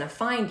audience is going to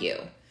find you.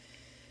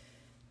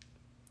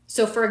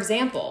 So for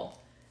example,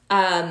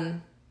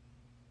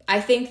 I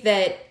think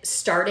that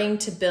starting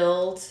to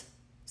build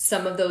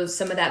some of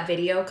that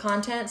video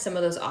content, some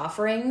of those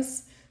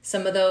offerings,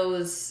 some of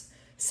those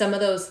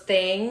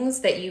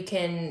things that you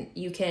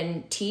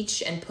can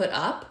teach and put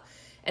up,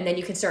 and then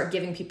you can start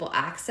giving people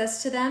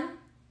access to them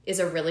is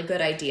a really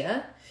good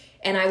idea.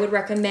 And I would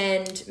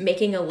recommend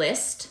making a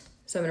list.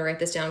 So I'm going to write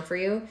this down for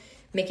you.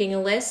 Making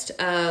a list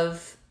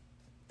of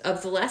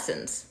the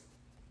lessons.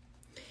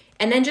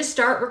 And then just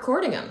start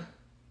recording them.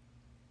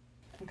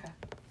 Okay.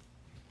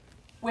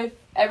 With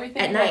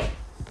everything at night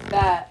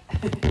that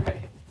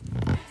right.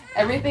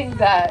 Everything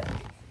that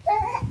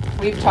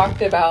we've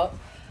talked about,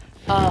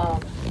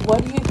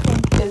 what do you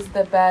think is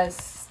the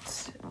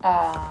best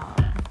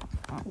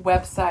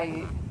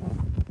website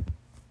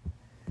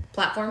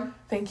platform?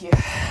 Thank you.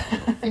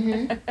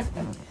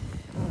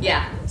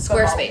 Yeah,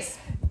 Squarespace.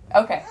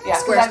 Okay, yeah,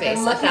 Squarespace,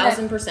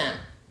 1,000%.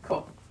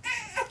 Cool.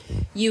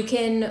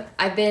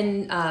 I've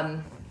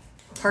been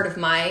part of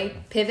my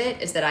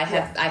pivot is that I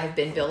have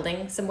been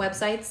building some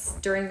websites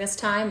during this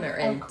time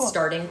and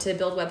starting to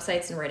build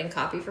websites and writing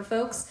copy for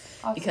folks.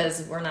 Awesome.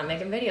 Because we're not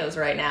making videos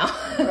right now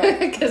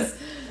because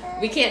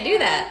we can't do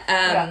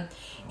that.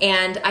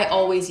 And I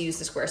always use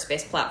the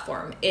Squarespace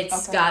platform.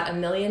 It's got a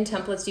million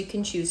templates you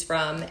can choose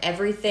from.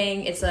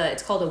 Everything, it's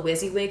called a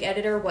WYSIWYG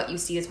editor. What you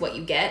see is what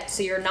you get.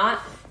 So you're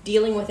not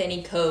dealing with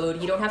any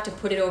code. You don't have to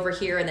put it over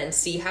here and then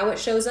see how it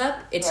shows up.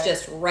 It's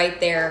just right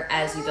there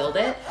as you build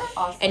it.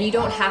 Awesome. And you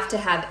don't have to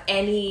have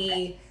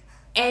any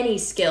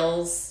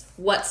skills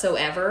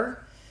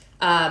whatsoever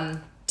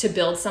to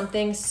build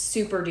something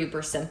super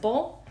duper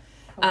simple.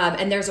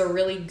 And there's a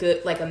really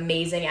good,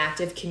 amazing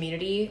active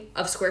community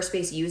of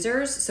Squarespace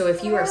users. So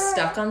if you are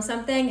stuck on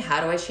something,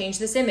 how do I change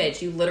this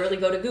image? You literally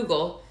go to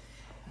Google,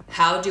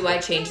 how do I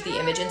change the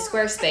image in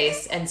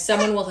Squarespace? And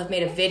someone will have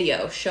made a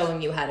video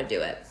showing you how to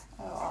do it.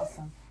 Oh,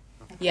 awesome.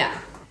 Yeah.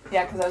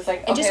 Yeah, because I was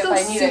like, it just goes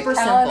if I need super a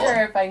calendar,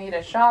 simple. If I need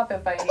a shop,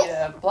 if I need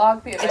a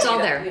blog, it's all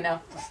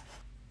there.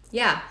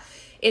 Yeah,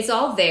 it's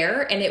all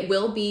there, and it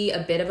will be a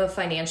bit of a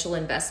financial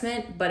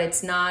investment, but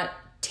it's not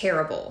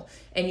terrible,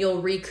 and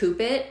you'll recoup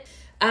it.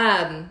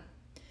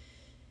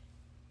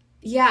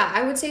 Yeah,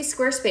 I would say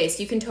Squarespace.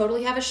 You can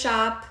totally have a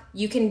shop.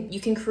 You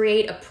can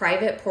create a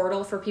private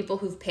portal for people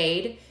who've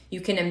paid. You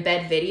can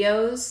embed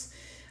videos.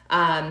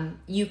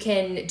 You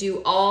can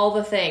do all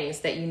the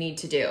things that you need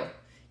to do.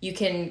 You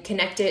can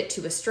connect it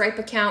to a Stripe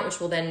account, which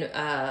will then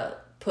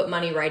put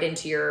money right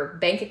into your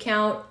bank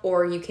account,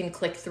 or you can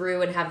click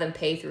through and have them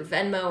pay through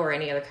Venmo or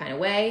any other kind of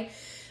way.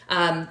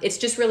 It's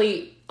just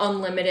really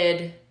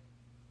unlimited.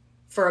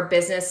 For a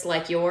business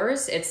like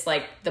yours, it's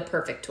like the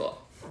perfect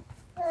tool.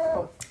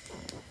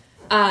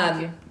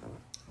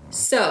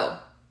 So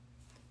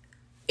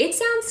it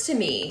sounds to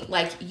me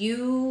like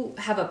you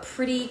have a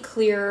pretty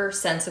clear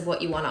sense of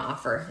what you want to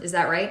offer. Is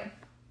that right?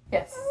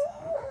 Yes.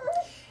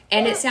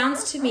 And it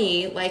sounds to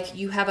me like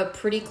you have a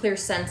pretty clear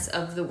sense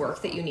of the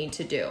work that you need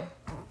to do.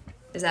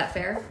 Is that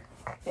fair?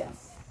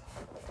 Yes.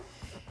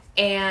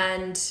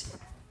 And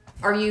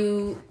are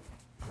you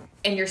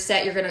and you're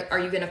set, are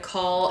you gonna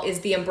call, is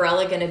the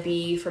umbrella gonna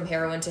be from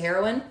heroine to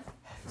heroine?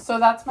 So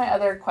that's my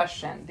other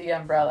question, the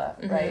umbrella,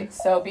 right?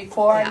 So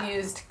before I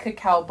used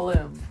Cacao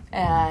Bloom,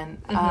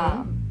 and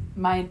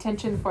my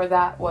intention for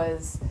that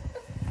was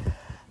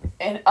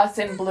us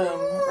in bloom,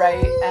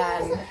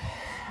 right?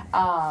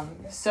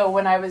 And so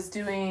when I was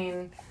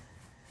doing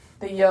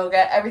the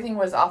yoga, everything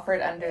was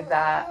offered under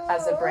that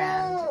as a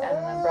brand and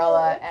an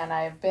umbrella, and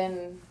I've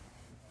been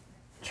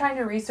trying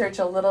to research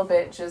a little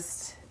bit,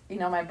 just, you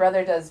know, my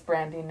brother does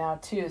branding now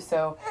too,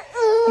 so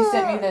he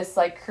sent me this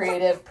like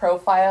creative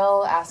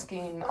profile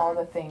asking all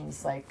the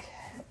things, like,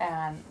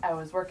 and I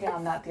was working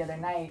on that the other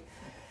night,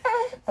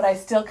 but I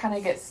still kind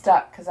of get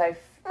stuck because I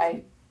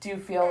do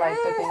feel like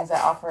the things I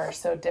offer are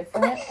so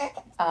different.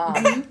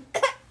 I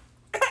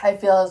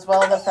feel as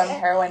well that from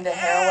heroine to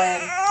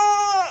heroine,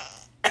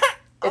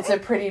 it's a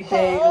pretty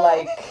big,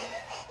 like,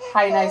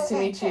 hi, nice to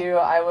meet you,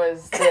 I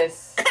was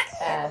this,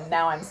 and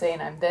now I'm saying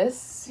I'm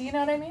this, you know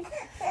what I mean?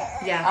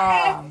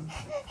 Yeah.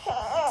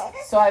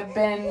 So I've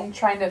been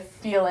trying to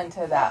feel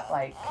into that,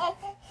 like,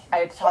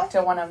 I talked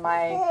to one of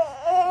my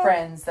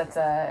friends that's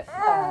a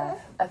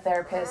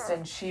therapist,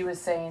 and she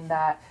was saying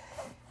that,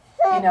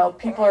 you know,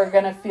 people are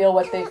going to feel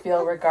what they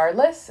feel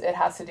regardless. It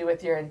has to do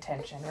with your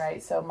intention,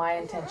 right? So my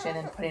intention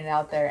in putting it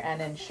out there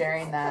and in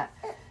sharing that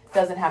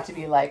doesn't have to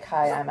be like,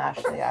 hi, I'm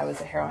Ashley, I was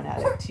a heroin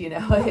addict, you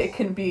know. It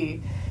can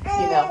be, you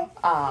know,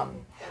 hi,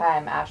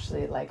 I'm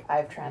Ashley, like,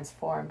 I've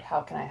transformed, how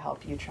can I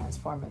help you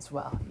transform as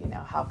well? You know,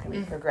 how can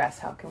we progress?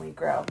 How can we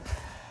grow?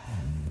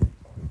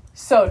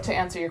 So to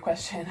answer your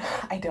question,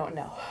 I don't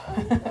know.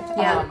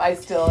 Yeah. I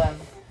still am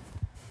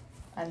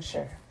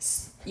unsure.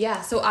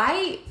 Yeah, so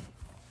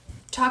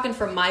talking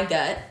from my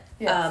gut,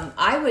 Yes.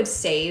 I would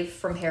save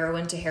from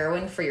heroine to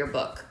heroine for your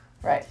book.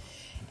 Right.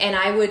 And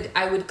I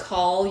would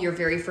call your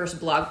very first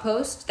blog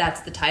post,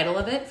 that's the title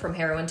of it, From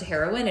Heroine to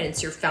Heroine, and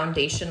it's your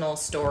foundational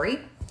story.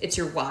 It's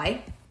your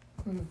why.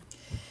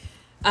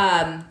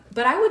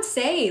 But I would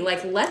say,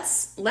 like,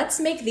 let's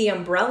make the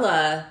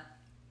umbrella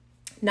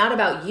not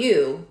about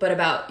you, but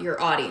about your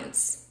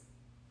audience.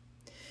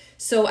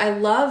 So I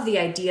love the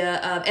idea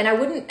of, and I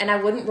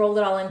wouldn't roll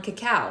it all in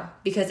Cacao,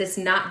 because it's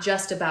not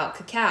just about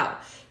Cacao.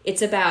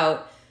 It's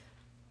about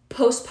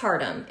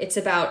postpartum. It's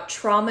about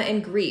trauma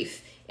and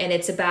grief. And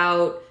it's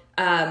about,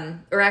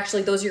 or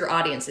actually those are your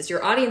audiences.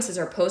 Your audiences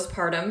are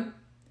postpartum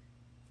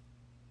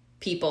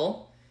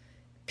people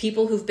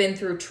who've been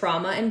through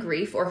trauma and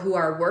grief, or who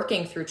are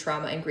working through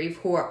trauma and grief,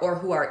 who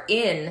are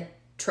in,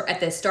 at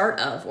the start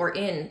of, or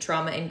in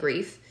trauma and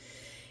grief.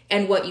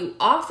 And what you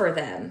offer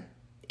them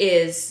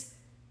is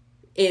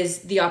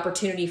the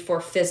opportunity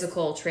for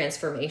physical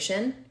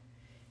transformation,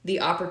 the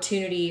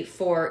opportunity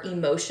for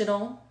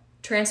emotional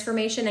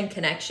transformation and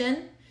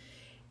connection,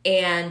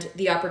 and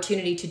the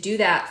opportunity to do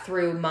that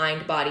through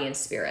mind, body, and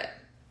spirit.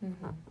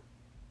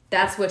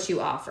 That's what you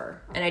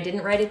offer. And I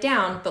didn't write it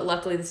down, but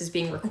luckily this is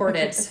being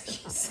recorded,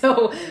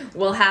 so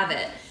we'll have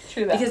it.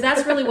 True that. Because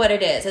that's really what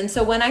it is. And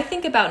so when I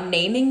think about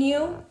naming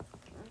you,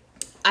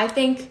 I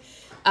think,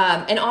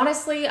 and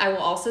honestly, I will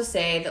also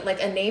say that,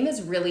 like, a name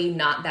is really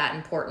not that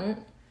important.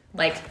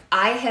 Like,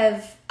 I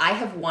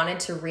have wanted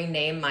to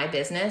rename my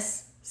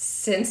business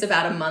since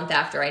about a month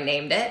after I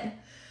named it,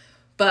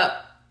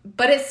 but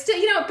it's still,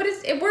 you know, but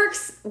it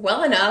works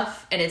well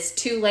enough, and it's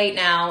too late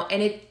now,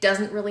 and it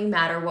doesn't really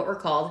matter what we're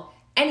called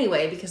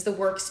anyway, because the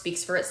work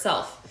speaks for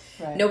itself.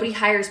 Right. Nobody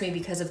hires me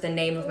because of the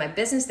name of my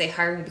business. They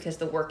hire me because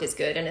the work is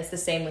good, and it's the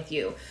same with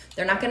you.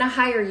 They're not going to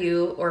hire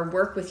you or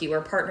work with you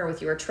or partner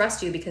with you or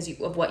trust you because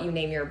of what you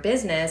name your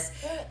business.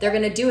 They're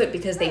going to do it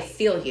because they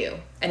feel you,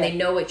 and they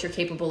know what you're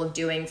capable of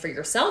doing for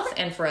yourself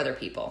and for other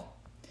people.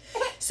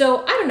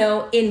 So, I don't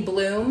know, in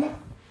bloom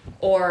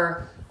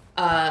or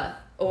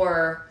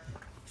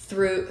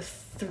through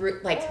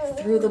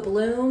the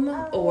bloom,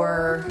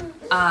 or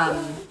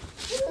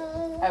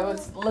I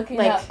was looking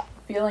like, up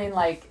feeling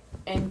like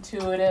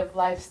intuitive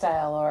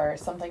lifestyle, or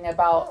something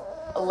about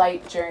a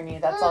light journey.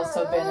 That's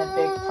also been a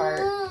big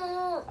part.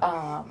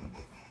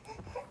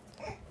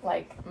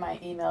 Like my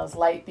emails,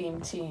 light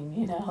beam team,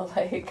 you know,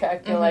 like I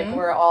feel like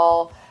we're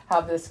all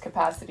have this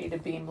capacity to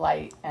beam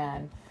light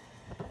and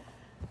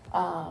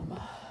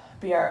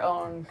be our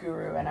own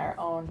guru and our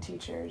own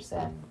teachers,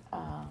 and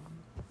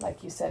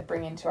like you said,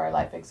 bring into our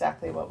life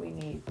exactly what we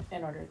need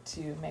in order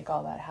to make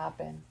all that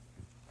happen.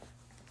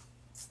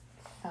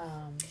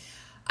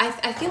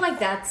 I feel like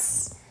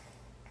that's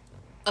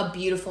a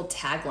beautiful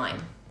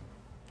tagline,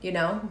 you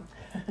know,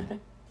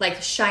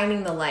 like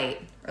shining the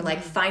light, or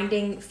like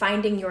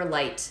finding your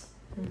light,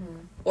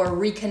 or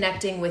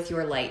reconnecting with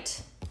your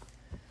light.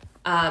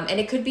 And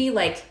it could be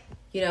like,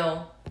 you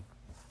know,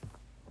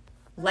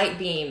 light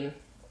beam,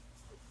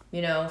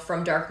 you know,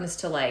 from darkness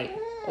to light,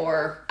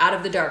 or out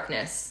of the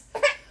darkness,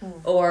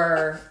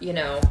 or, you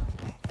know,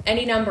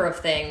 any number of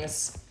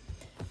things.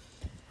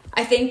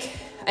 I think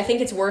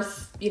it's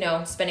worth, you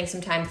know, spending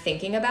some time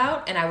thinking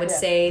about. And I would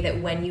say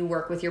that when you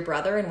work with your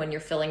brother and when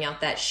you're filling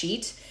out that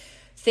sheet,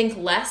 think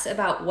less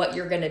about what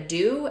you're going to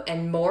do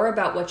and more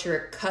about what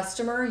your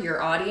customer,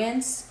 your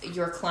audience,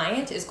 your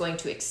client is going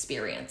to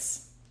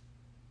experience.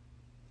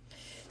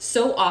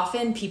 so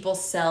often people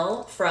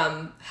sell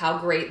from how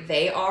great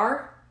they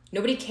are.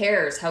 Nobody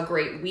cares how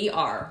great we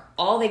are.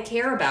 All they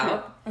care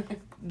about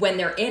when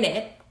they're in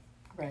it,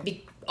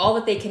 right. All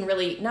that they can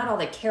really, not all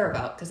they care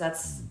about, because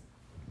that's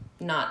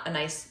not a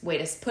nice way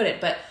to put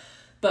it, but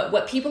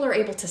what people are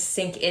able to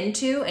sink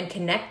into and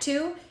connect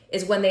to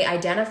is when they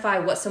identify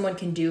what someone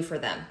can do for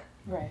them.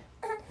 Right.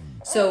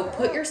 So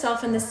put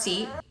yourself in the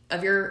seat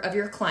of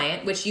your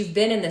client, which you've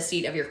been in the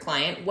seat of your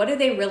client. What do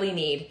they really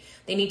need?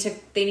 They need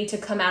to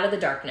come out of the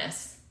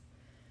darkness.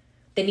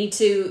 They need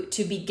to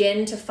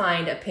begin to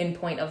find a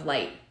pinpoint of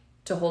light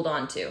to hold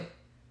on to.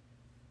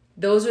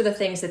 Those are the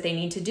things that they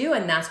need to do,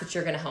 and that's what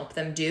you're going to help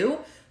them do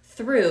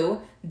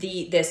through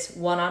this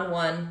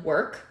one-on-one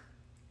work,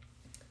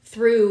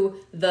 through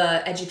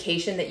the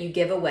education that you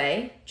give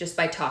away just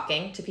by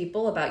talking to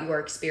people about your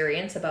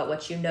experience, about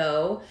what you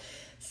know,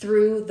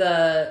 through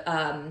the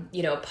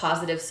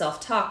positive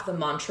self-talk, the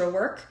mantra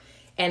work,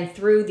 and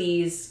through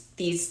these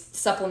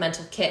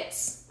supplemental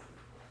kits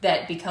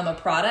that become a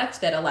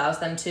product that allows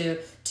them to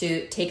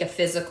take a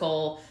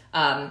physical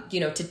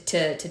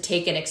to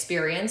take an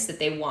experience that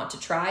they want to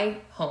try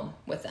home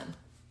with them.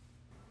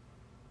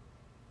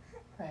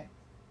 Right.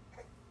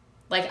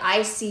 Like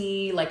I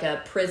see like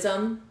a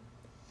prism,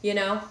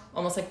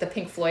 almost like the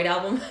Pink Floyd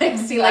album. I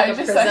see like a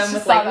prism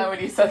with like. I saw that when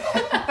you said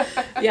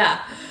that.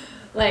 Yeah.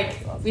 Like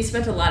we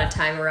spent a lot of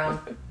time around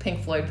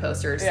Pink Floyd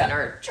posters in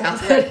our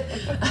childhood.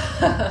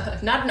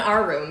 Not in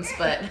our rooms,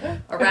 but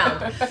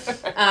around.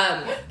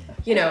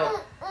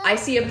 I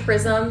see a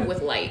prism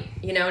with light,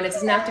 and it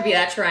doesn't have to be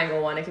that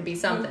triangle one. It could be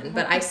something,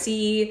 but I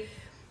see,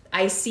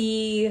 like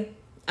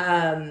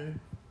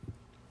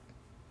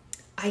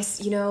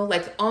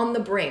on the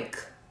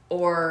brink,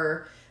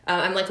 or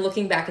I'm like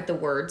looking back at the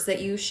words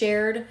that you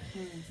shared.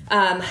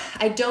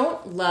 I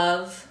don't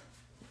love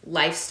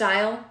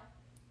lifestyle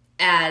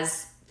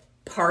as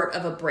part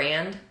of a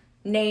brand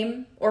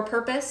name or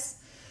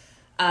purpose.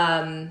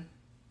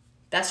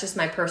 That's just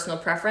my personal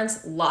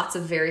preference. Lots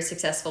of very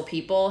successful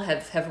people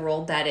have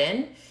rolled that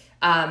in.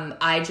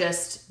 I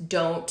just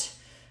don't.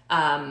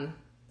 I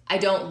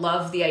don't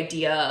love the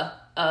idea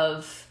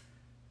of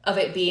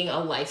it being a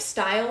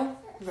lifestyle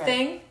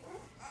thing,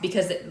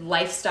 because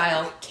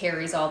lifestyle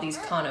carries all these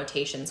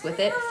connotations with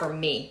it for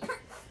me.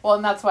 Well,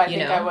 and that's why I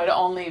think I would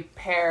only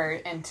pair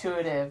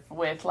intuitive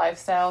with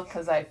lifestyle,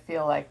 because I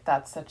feel like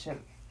that's such a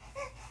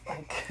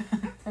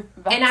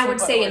and I would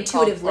say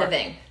intuitive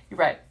living.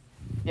 Right.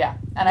 Yeah,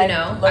 and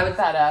I looked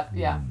that up.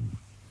 Yeah,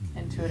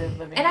 intuitive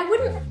living. And I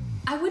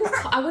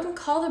wouldn't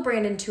call the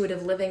brand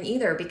intuitive living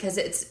either, because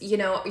it's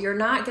you're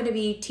not going to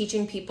be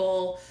teaching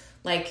people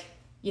like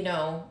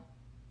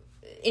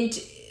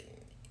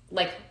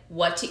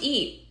what to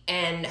eat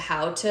and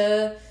how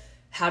to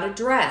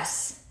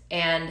dress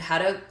and how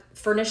to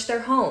furnish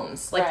their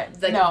homes. I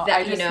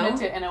just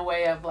meant it in a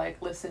way of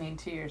like listening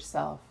to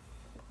yourself.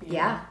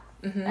 Yeah.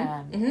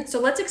 Mm-hmm. So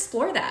let's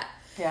explore that.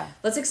 Yeah.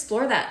 Let's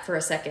explore that for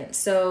a second.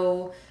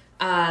 So,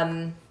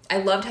 I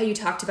loved how you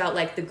talked about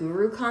like the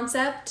guru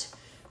concept,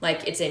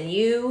 like it's in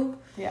you.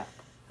 Yeah.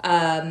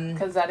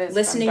 Because that is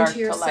listening to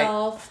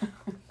yourself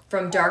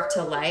from dark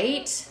to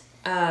light.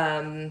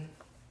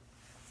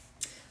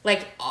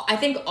 Like I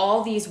think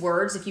all these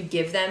words, if you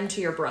give them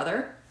to your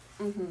brother,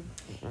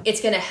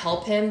 it's going to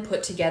help him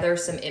put together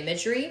some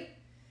imagery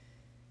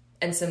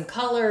and some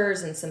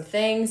colors and some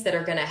things that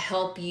are going to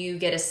help you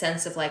get a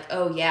sense of like,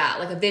 oh yeah,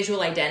 like a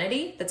visual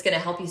identity that's going to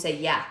help you say,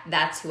 yeah,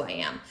 that's who I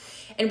am.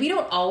 And we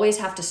don't always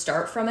have to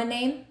start from a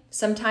name.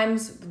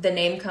 Sometimes the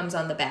name comes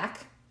on the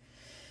back.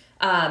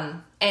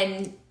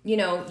 And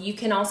you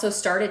can also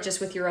start it just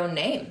with your own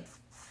name.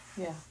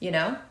 Yeah.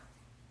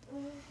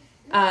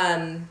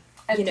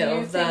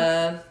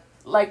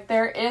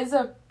 There is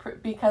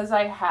because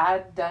I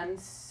had done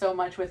so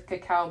much with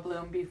Cacao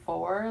Bloom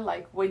before,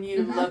 like when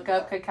you look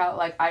up Cacao,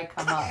 like I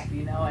come up,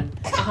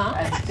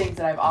 and things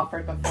that I've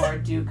offered before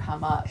do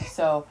come up.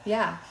 So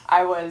yeah,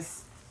 I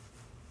was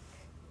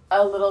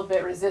a little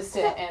bit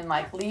resistant in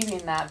like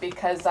leaving that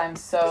because I'm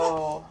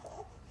so,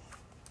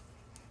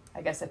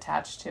 I guess,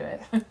 attached to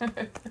it.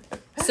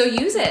 So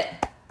use it.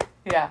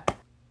 Yeah.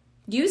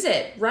 Use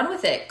it. Run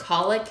with it.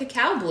 Call it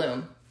Cacao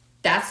Bloom.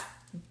 That's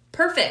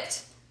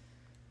perfect.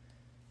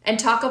 And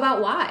talk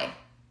about why.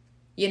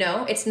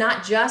 It's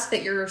not just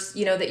that you're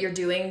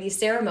doing these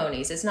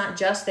ceremonies. It's not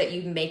just that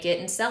you make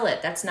it and sell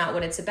it. That's not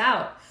what it's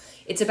about.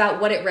 It's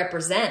about what it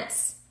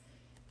represents.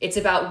 It's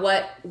about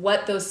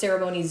what those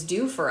ceremonies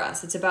do for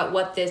us. It's about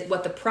what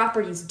the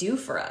properties do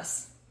for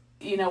us.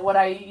 What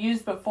I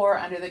used before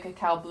under the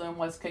Cacao Bloom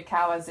was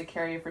cacao as a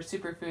carrier for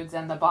superfoods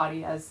and the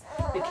body as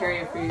the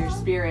carrier for your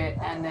spirit.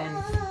 And then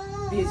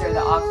these are the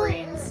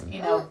offerings.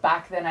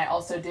 Back then I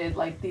also did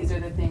like, these are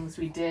the things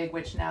we dig,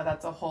 which now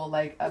that's a whole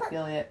like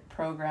affiliate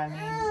programming,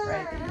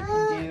 right, that you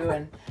can do.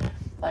 And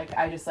like,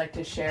 I just like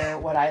to share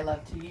what I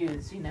love to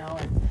use,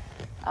 and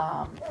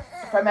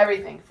from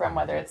everything, from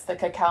whether it's the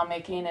cacao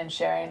making and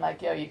sharing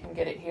like, you can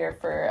get it here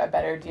for a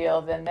better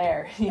deal than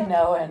there, and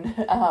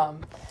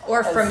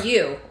or from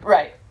you.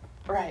 Right.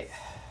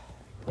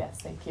 Yes,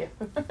 thank you.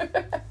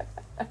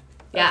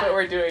 That's what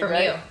we're doing, from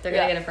right? you. They're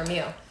going to get it from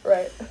you.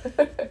 Right.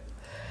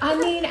 I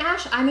mean,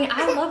 Ash,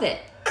 I love it.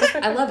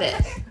 I love it.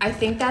 I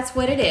think that's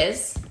what it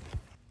is.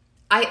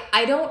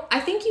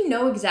 I think you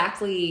know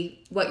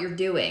exactly what you're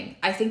doing.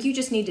 I think you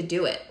just need to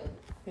do it.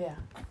 Yeah.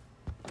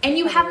 And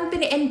you haven't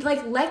been, and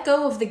like, let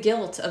go of the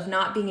guilt of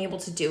not being able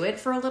to do it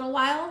for a little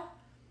while.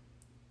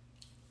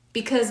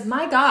 Because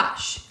my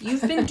gosh,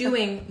 you've been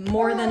doing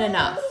more than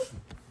enough.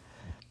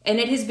 And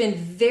it has been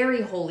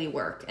very holy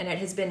work. And it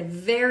has been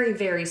very,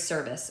 very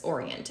service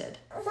oriented.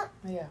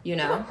 Yeah. You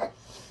know?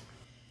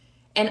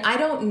 And I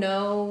don't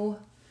know,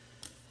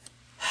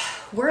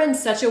 we're in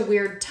such a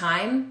weird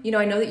time. You know,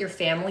 I know that your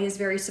family is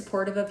very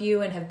supportive of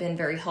you and have been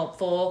very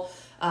helpful.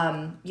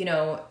 You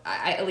know,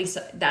 I at least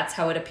that's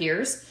how it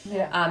appears.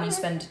 Yeah. You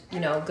spend, you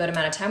know, a good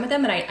amount of time with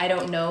them. And I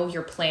don't know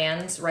your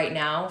plans right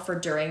now for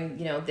during,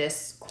 you know,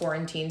 this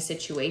quarantine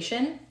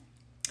situation.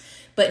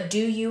 But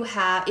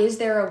is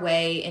there a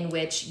way in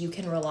which you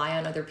can rely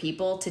on other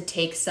people to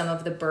take some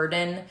of the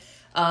burden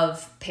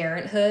of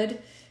parenthood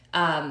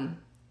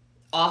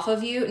off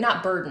of you?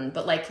 Not burden,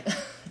 but like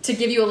to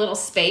give you a little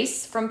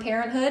space from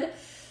parenthood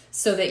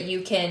so that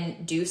you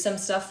can do some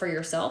stuff for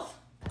yourself?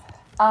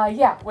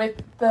 Yeah,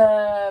 with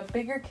the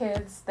bigger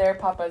kids, their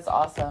papa's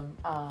awesome.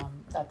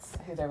 That's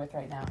who they're with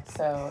right now.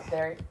 So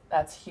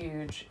that's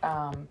huge.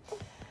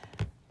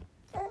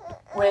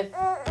 With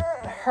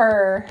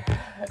her,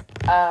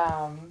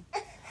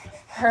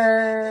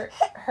 her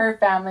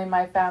family,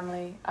 my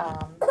family,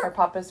 her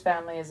papa's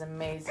family is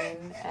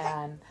amazing,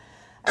 and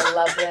I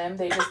love them.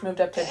 They just moved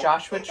up to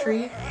Joshua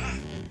Tree.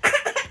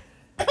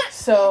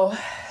 So,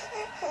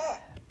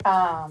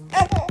 I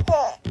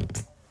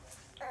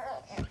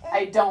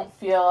don't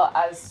feel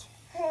as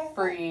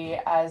free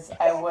as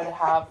I would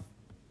have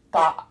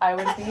thought I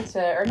would be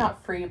or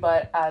not free,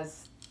 but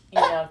as, you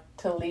know,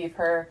 to leave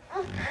her.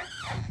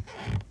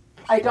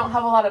 I don't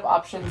have a lot of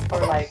options for,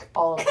 like,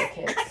 all of the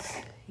kids,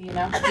 you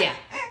know? Yeah.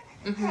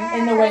 Mm-hmm.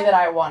 In the way that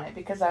I want it,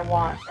 because I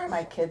want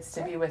my kids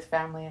to be with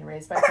family and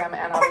raised by family,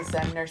 and obviously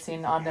I'm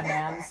nursing on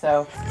demand,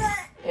 so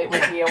it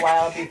would be a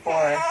while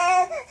before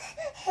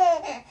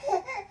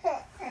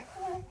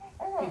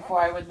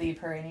I would leave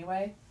her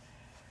anyway.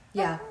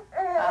 Yeah.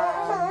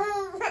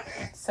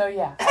 So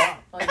yeah, I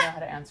don't really know how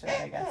to answer that,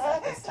 I guess,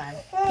 at this time.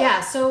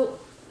 Yeah, so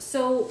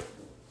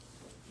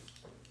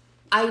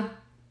I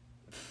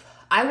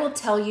will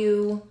tell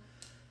you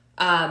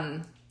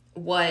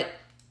what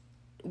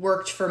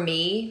worked for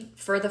me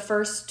for the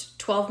first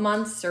 12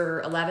 months or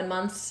 11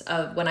 months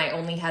of when I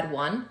only had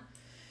one,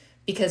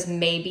 because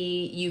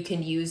maybe you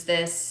can use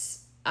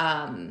this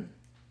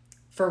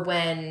for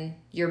when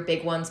your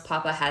big ones,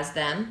 Papa has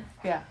them.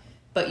 Yeah.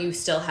 But you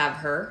still have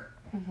her.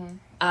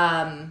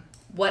 Mm-hmm.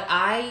 What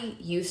I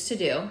used to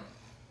do,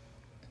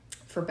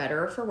 for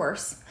better or for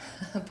worse,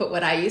 but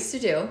what I used to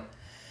do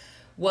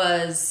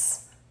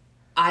was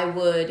I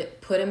would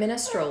put him in a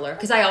stroller,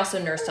 because I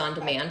also nursed on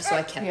demand, so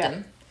I kept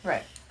him.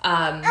 Right.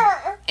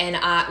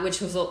 Which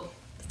was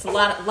it's a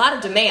lot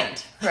of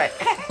demand. Right.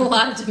 A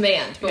lot of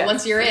demand. But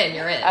once you're in,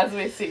 you're in. As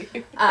we see.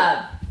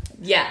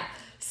 Yeah.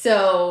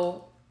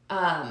 So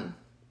I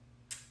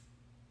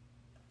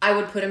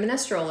would put him in a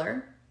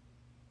stroller,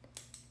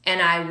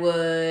 and I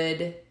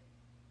would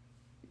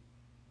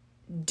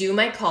do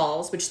my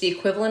calls, which the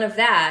equivalent of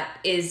that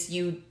is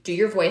you do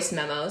your voice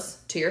memos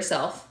to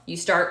yourself. You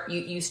start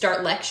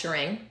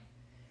lecturing,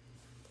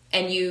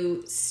 and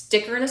you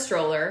stick her in a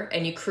stroller,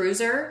 and you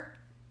cruise her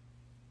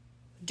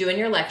doing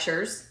your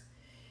lectures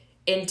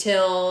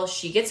until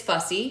she gets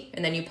fussy,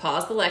 and then you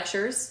pause the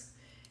lectures.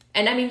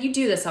 And I mean, you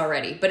do this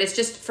already, but it's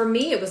just, for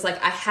me, it was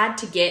like I had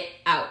to get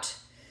out,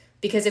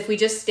 because if we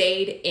just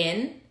stayed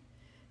in,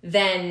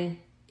 then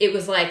it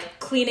was like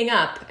cleaning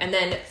up and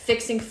then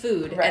fixing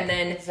food. Right, and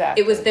then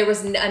exactly. there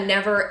was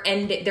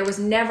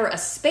never a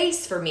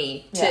space for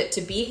me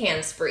to be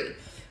hands-free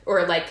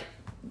or like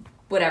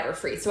whatever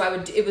free. So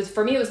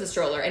for me, it was the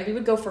stroller, and we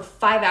would go for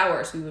 5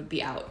 hours. We would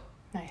be out.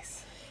 Nice.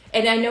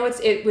 And I know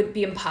it would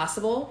be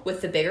impossible with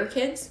the bigger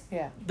kids.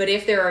 Yeah. But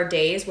if there are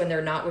days when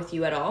they're not with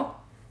you at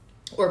all,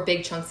 or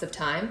big chunks of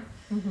time,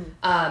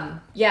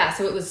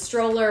 so it was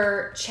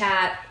stroller,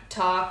 chat,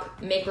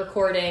 talk, make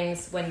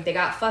recordings. When they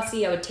got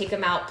fussy, I would take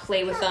them out,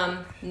 play with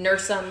them,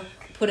 nurse them,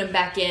 put them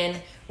back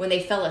in. When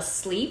they fell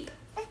asleep,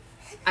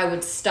 I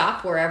would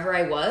stop wherever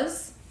I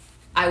was.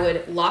 I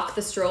would lock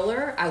the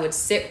stroller. I would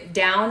sit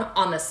down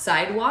on the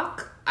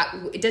sidewalk.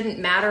 It didn't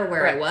matter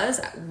where I was.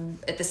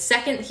 At the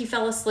second he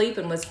fell asleep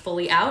and was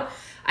fully out,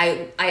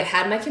 I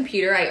had my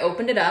computer. I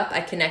opened it up.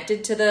 I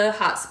connected to the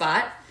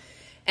hotspot,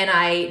 and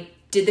I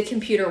did the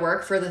computer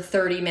work for the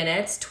 30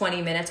 minutes,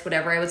 20 minutes,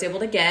 whatever I was able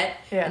to get.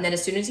 Yeah. And then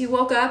as soon as he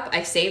woke up,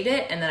 I saved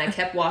it, and then I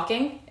kept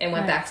walking and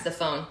went back to the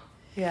phone.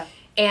 Yeah.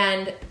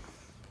 And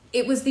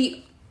it was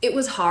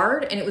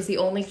hard, and it was the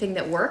only thing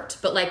that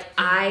worked, but like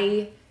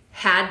I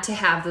had to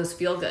have those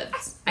feel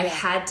goods. I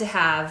had to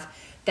have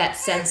that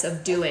sense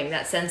of doing,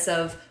 that sense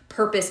of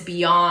purpose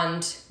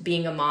beyond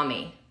being a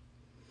mommy.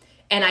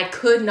 And I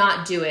could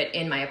not do it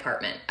in my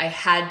apartment. I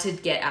had to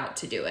get out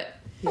to do it.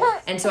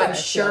 Yes. And so I'm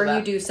sure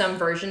you do some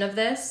version of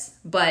this,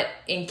 but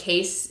in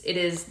case it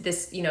is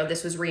this,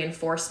 this was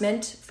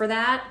reinforcement for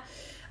that,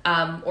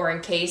 or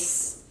in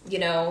case,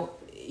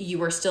 you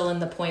were still in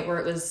the point where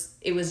it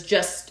was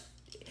just,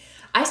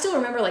 I still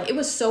remember, like, it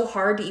was so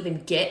hard to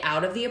even get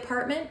out of the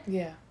apartment.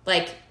 Yeah.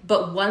 Like,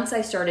 but once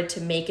I started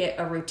to make it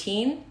a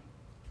routine,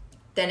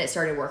 then it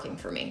started working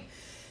for me.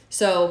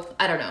 So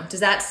I don't know.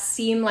 Does that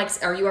seem like,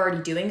 are you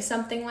already doing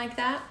something like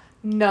that?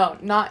 No,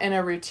 not in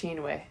a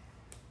routine way.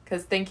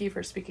 Because thank you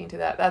for speaking to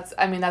that. That's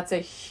a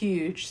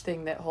huge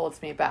thing that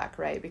holds me back,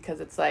 right? Because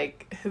it's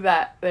like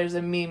that, there's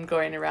a meme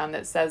going around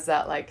that says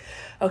that, like,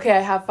 okay,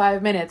 I have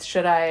 5 minutes.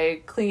 Should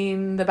I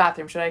clean the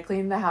bathroom? Should I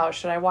clean the house?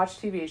 Should I watch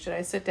TV? Should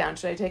I sit down?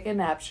 Should I take a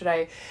nap? Should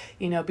I,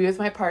 be with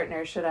my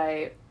partner? Should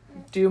I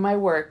do my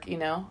work,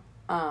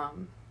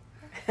 and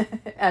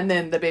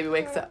then the baby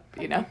wakes up,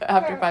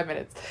 after 5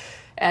 minutes.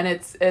 And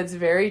it's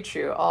very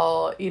true.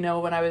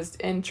 When I was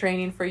in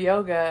training for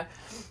yoga,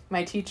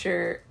 my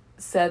teacher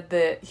said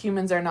that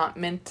humans are not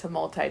meant to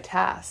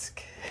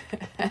multitask.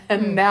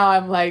 And now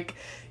I'm like,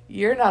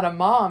 you're not a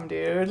mom,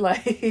 dude.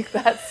 Like,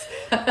 that's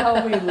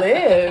how we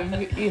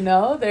live,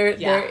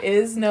 There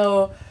is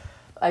no,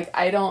 like,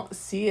 I don't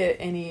see it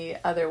any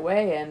other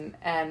way.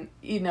 And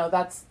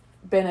that's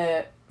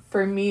been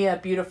for me, a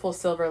beautiful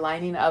silver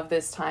lining of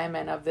this time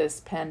and of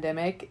this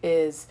pandemic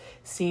is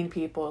seeing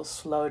people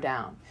slow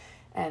down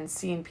and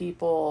seeing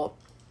people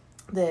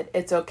that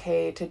it's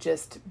okay to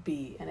just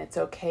be, and it's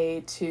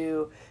okay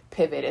to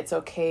pivot. It's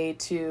okay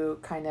to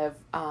kind of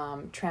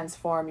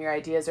transform your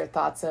ideas or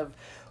thoughts of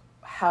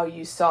how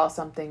you saw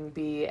something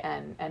be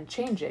and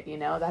change it,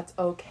 that's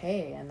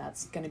okay. And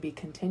that's going to be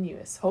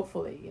continuous,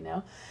 hopefully,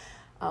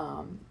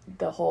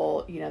 the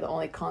whole, the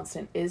only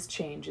constant is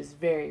change is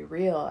very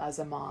real as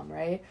a mom,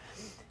 right?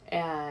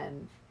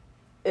 And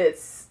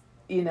it's,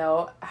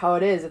 how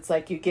it is. It's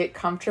like you get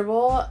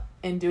comfortable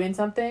in doing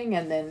something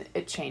and then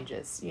it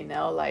changes,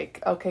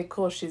 like, okay,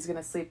 cool, she's going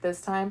to sleep this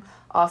time.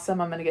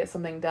 Awesome, I'm going to get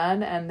something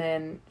done. And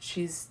then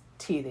she's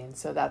teething.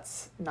 So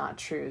that's not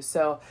true.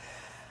 So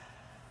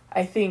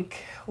I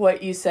think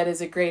what you said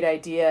is a great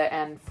idea.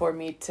 And for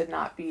me to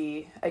not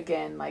be,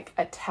 again, like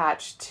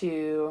attached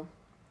to,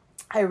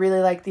 I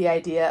really like the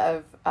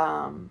idea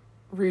of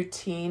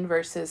routine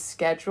versus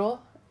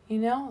schedule,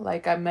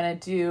 like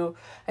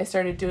I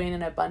started doing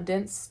an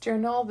abundance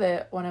journal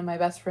that one of my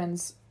best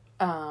friends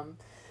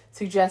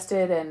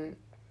suggested.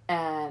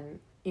 And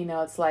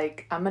it's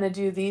like, I'm going to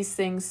do these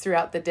things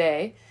throughout the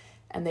day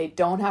and they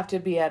don't have to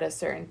be at a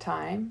certain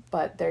time,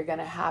 but they're going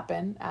to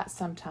happen at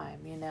some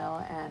time,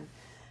 and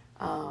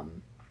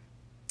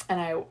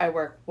I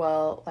work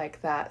well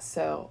like that.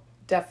 So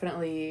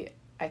definitely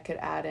I could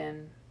add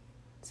in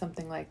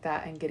something like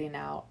that and getting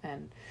out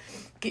and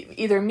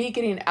either me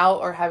getting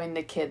out or having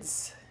the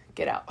kids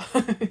get out,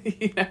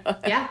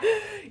 Yeah.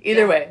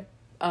 Either way.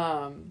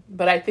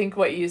 But I think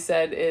what you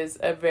said is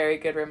a very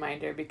good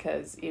reminder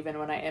because even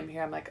when I am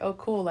here, I'm like, oh,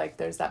 cool. Like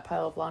there's that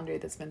pile of laundry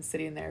that's been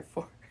sitting there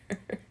for,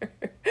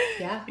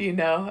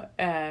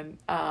 and,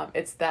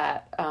 it's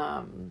that,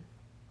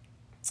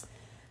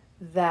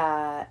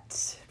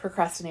 that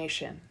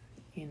procrastration,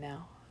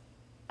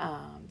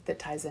 that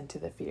ties into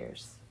the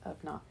fears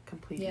of not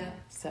completing it.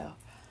 So,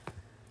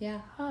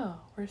 oh,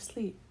 we're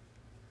asleep.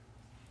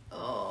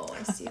 Oh,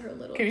 I see her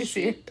little Can you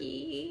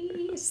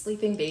cheeky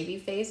sleeping baby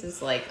face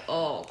is like,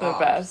 oh, the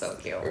best. So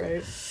cute.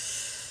 Right?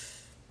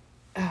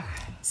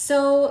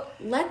 So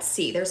let's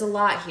see. There's a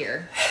lot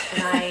here,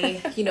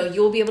 and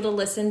you'll be able to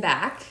listen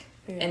back,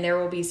 and there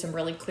will be some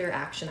really clear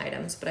action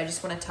items. But I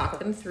just want to talk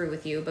them through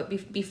with you.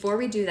 But before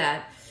we do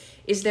that,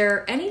 is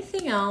there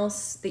anything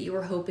else that you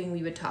were hoping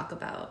we would talk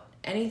about?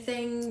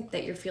 Anything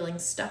that you're feeling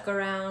stuck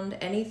around?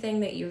 Anything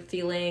that you're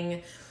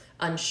feeling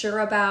unsure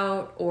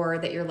about or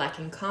that you're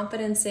lacking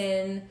confidence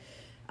in?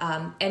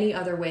 Any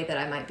other way that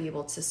I might be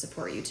able to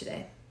support you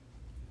today?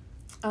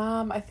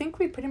 I think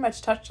we pretty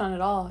much touched on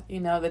it all.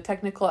 The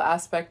technical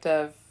aspect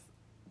of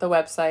the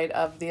website,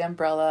 of the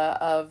umbrella,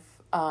 of,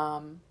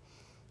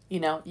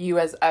 you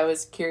as I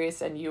was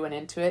curious and you went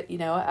into it,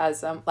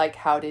 as like,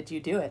 how did you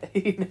do it?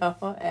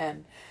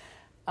 And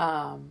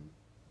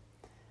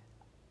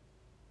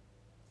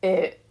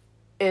it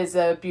is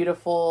a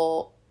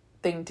beautiful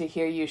thing to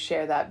hear you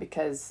share that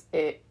because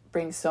it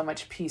brings so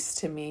much peace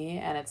to me.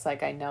 And it's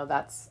like, I know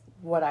that's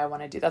what I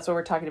want to do. That's what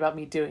we're talking about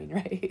me doing,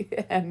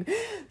 right? And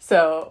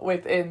so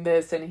within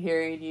this and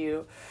hearing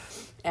you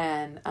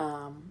and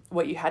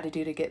what you had to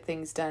do to get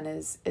things done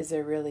is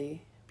a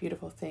really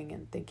beautiful thing.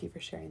 And thank you for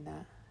sharing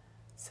that.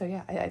 So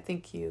yeah, I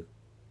think you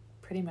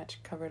pretty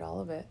much covered all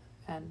of it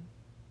and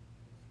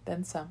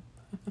then some.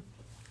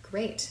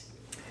 Great.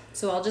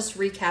 So I'll just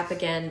recap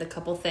again the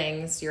couple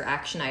things, your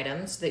action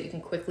items, so that you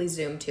can quickly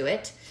zoom to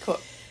it. Cool.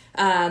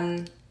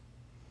 I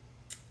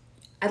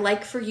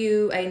invite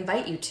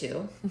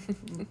you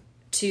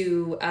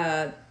to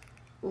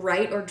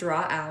write or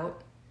draw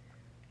out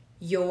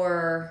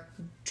your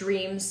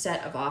dream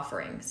set of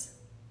offerings.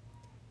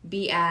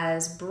 Be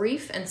as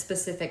brief and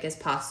specific as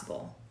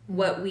possible.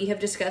 What we have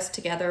discussed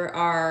together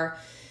are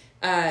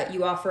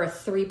You offer a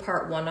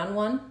 3-part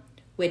one-on-one,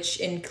 which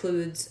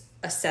includes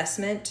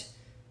assessment,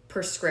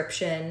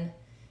 prescription,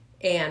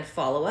 and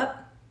follow-up.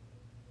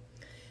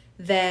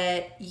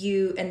 That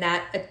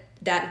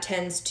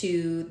attends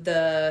to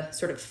the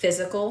sort of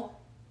physical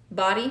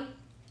body.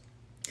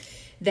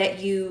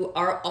 That you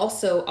are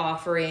also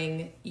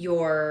offering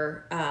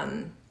your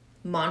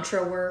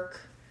mantra work,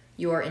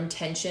 your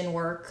intention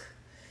work,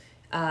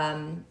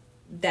 that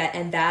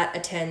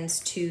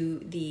attends to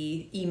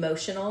the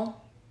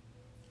emotional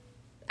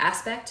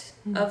aspect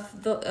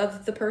of the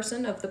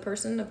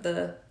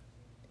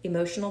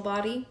emotional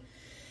body.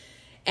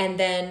 And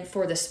then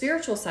for the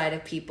spiritual side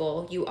of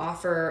people, you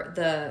offer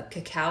the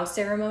cacao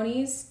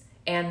ceremonies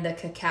and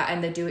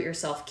the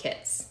do-it-yourself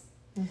kits.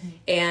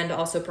 And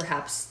also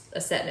perhaps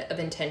a set of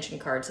intention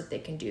cards that they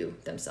can do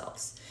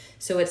themselves.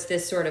 So it's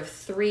this sort of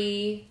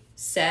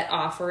 3-set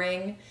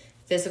offering: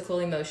 physical,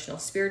 emotional,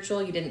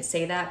 spiritual. You didn't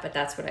say that, but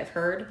that's what I've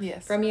heard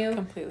from you.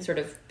 Completely. Sort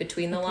of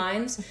between the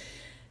lines.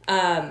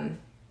 And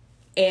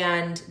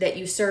that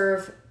you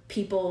serve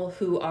people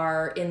who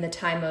are in the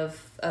time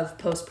of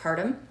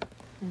postpartum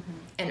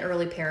and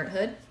early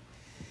parenthood.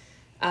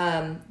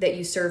 That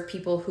you serve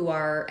people who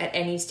are at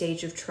any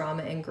stage of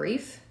trauma and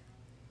grief.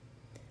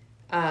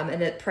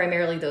 And that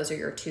primarily those are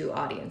your 2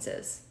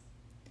 audiences.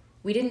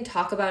 We didn't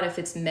talk about if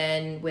it's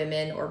men,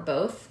 women, or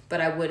both,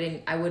 but I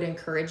would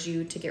encourage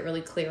you to get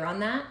really clear on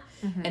that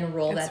and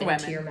roll that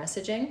into your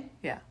messaging.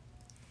 Yeah,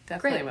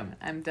 definitely. Great. Women.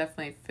 I'm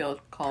definitely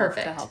feel called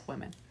to help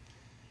women.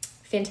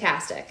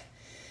 Fantastic.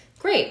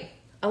 Great.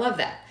 I love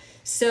that.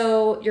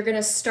 So you're going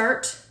to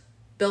start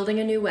building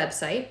a new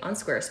website on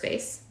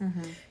Squarespace.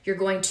 You're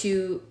going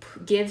to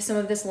give some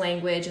of this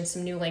language and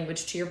some new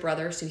language to your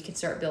brother so he can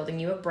start building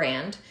you a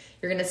brand.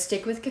 You're going to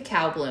stick with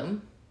Cacao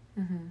Bloom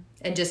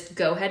and just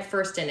go head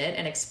first in it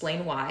and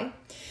explain why.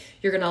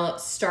 You're going to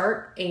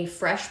start a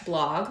fresh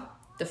blog.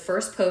 The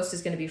first post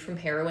is going to be from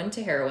heroine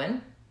to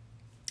heroine,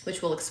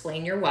 which will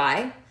explain your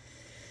why.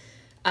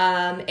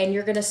 And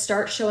you're going to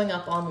start showing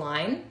up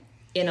online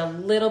in a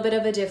little bit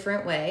of a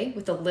different way,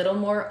 with a little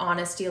more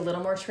honesty, a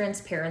little more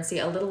transparency,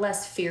 a little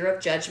less fear of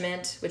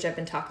judgment, which I've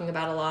been talking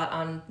about a lot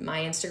on my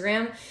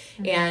Instagram,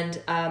 and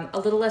a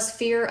little less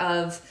fear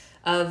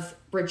of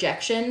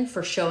rejection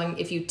for showing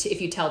if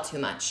you tell too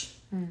much.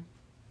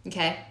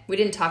 Okay, we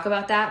didn't talk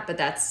about that, but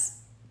that's,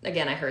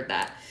 again, I heard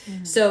that.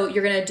 So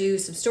you're gonna do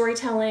some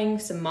storytelling,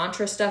 some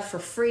mantra stuff for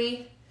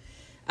free.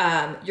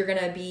 You're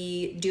gonna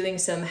be doing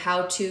some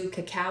how-to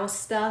cacao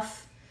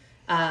stuff.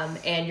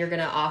 And you're going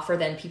to offer,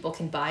 then people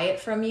can buy it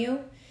from you.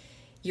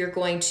 You're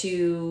going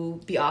to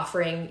be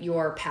offering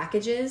your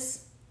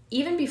packages.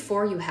 Even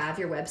before you have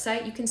your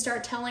website, you can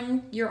start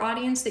telling your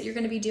audience that you're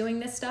going to be doing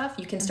this stuff.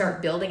 You can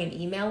start building an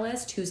email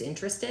list who's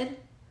interested.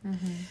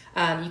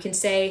 You can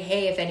say,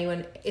 hey, if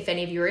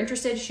any of you are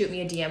interested, shoot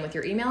me a DM with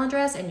your email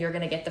address and you're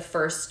going to get the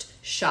first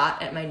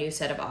shot at my new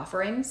set of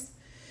offerings.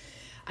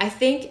 I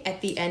think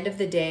at the end of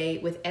the day,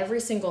 with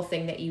every single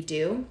thing that you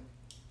do,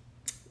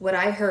 what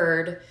I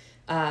heard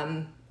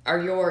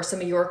are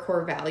some of your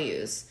core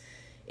values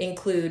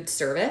include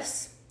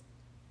service,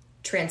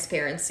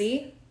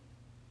 transparency.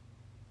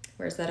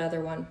 Where's that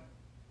other one?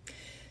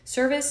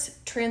 Service,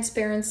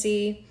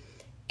 transparency,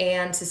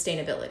 and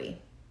sustainability.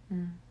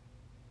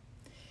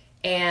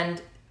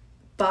 And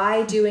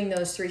by doing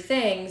those 3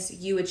 things,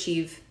 you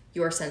achieve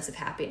your sense of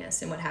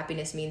happiness and what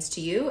happiness means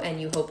to you,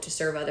 and you hope to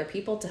serve other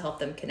people to help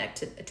them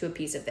connect to a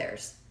piece of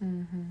theirs.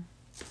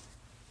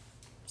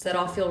 Does that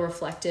all feel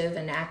reflective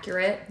and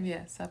accurate?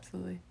 Yes,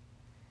 absolutely.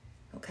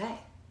 Okay.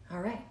 All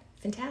right.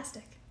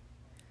 Fantastic.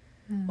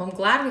 Well, I'm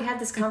glad we had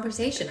this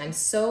conversation. I'm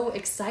so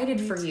excited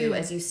for you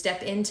as you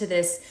step into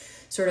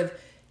this sort of,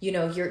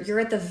 you're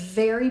at the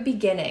very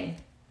beginning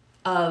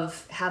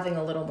of having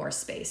a little more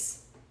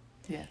space.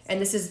 Yes. And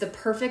this is the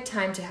perfect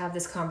time to have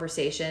this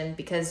conversation,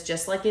 because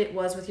just like it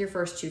was with your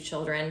first 2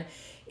 children,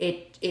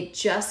 it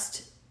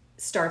just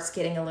starts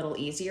getting a little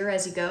easier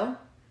as you go.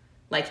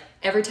 Like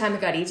every time it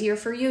got easier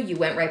for you, you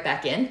went right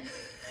back in.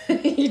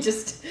 You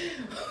just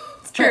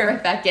went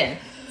right back in.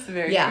 It's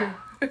very true.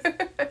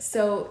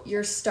 So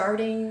you're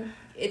starting,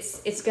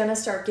 it's going to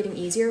start getting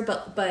easier,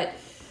 but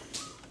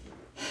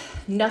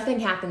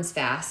nothing happens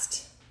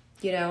fast,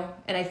 and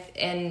I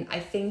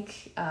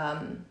think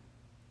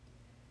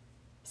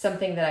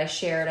something that I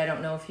shared, I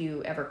don't know if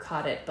you ever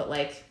caught it, but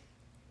like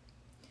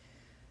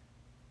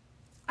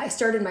I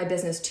started my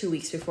business 2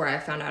 weeks before I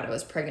found out I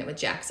was pregnant with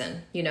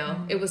Jackson.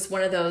 It was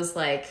one of those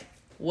like,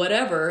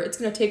 whatever, it's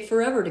going to take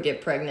forever to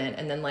get pregnant.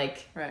 And then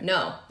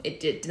no, it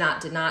did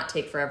not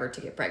take forever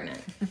to get pregnant.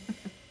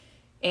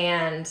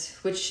 And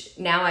which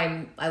now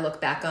I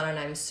look back on and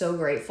I'm so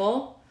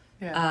grateful.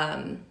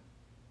 Yeah.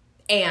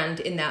 And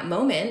in that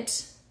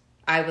moment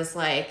I was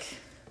like,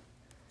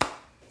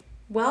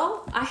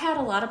 well, I had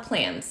a lot of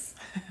plans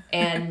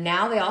and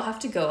now they all have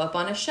to go up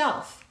on a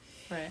shelf.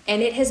 Right.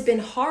 And it has been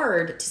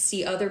hard to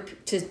see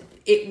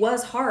it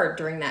was hard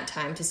during that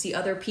time to see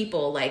other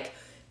people like,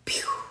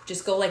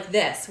 just go like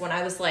this when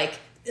I was like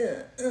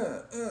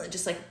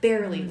just like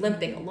barely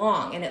limping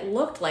along. And it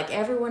looked like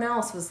everyone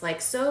else was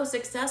like so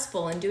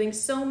successful and doing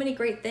so many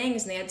great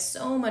things, and they had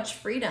so much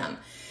freedom.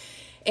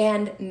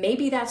 And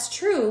maybe that's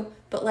true,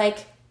 but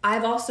like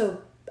I've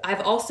also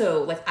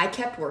like, I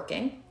kept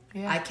working,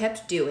 I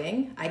kept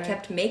doing, I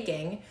kept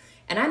making,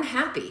 and I'm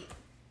happy,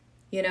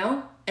 you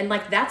know? And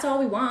like, that's all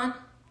we want,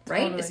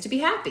 right? Totally. Is to be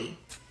happy.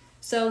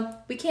 So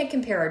we can't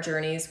compare our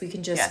journeys. We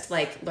can just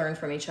like learn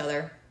from each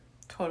other.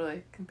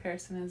 Totally.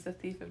 Comparison is the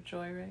thief of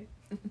joy, right?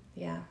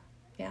 Yeah.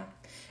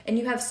 And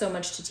you have so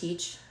much to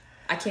teach.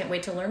 I can't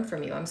wait to learn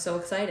from you. I'm so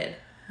excited.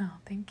 Oh,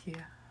 thank you.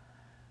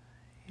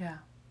 Yeah.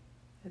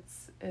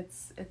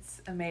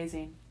 It's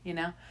amazing, you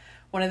know?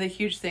 One of the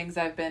huge things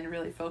I've been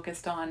really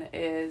focused on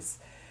is,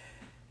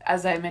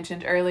 as I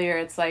mentioned earlier,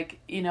 it's like,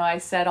 you know, I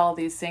said all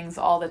these things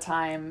all the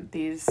time,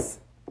 these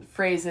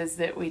phrases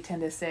that we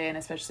tend to say, and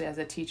especially as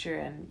a teacher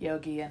and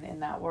yogi and in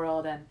that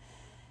world, and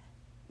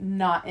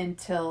not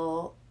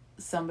until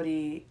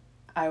somebody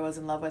I was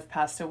in love with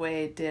passed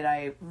away did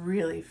I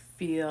really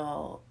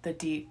feel the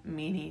deep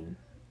meaning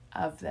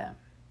of them,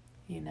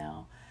 you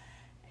know?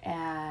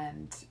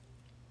 And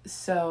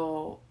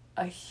so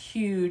a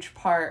huge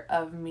part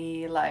of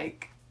me,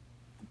 like,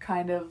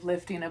 kind of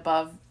lifting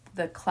above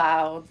the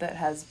cloud that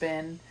has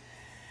been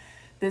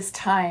this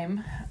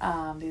time,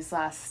 these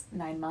last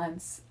 9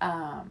 months,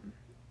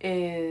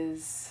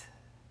 is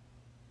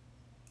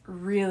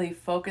really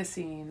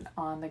focusing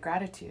on the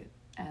gratitude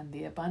and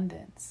the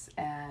abundance.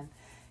 And,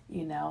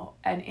 you know,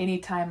 and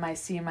anytime I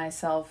see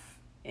myself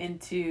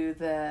into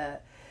the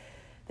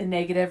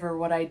negative or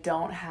what I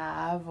don't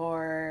have,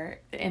 or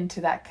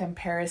into that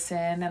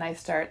comparison, and I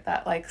start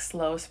that like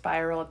slow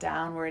spiral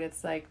downward,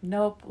 it's like,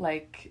 nope,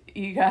 like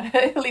you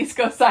gotta at least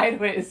go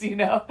sideways, you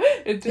know,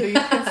 until you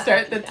can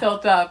start the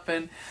tilt up.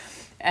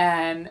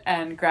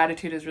 And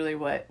gratitude is really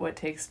what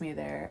takes me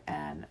there.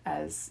 And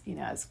as, you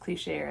know, as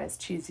cliche or as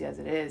cheesy as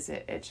it is,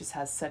 it just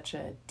has such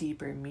a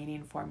deeper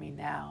meaning for me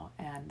now.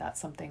 And that's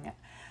something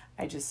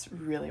I just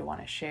really want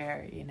to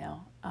share, you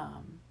know,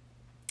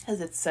 as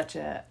it's such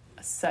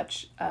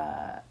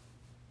an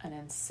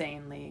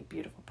insanely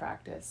beautiful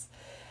practice.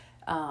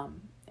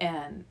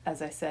 And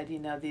as I said, you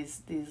know,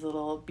 these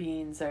little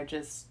beans are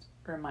just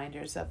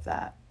reminders of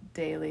that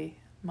daily,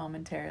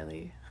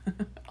 momentarily,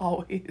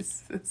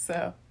 always.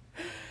 So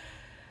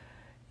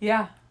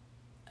yeah.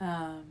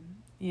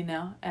 You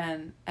know,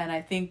 and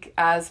I think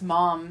as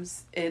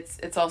moms,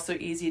 it's also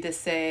easy to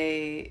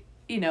say,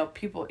 you know,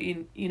 people,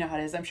 you know how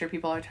it is. I'm sure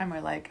people all the time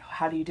are like,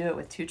 how do you do it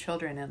with 2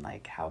 children? And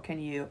like, how can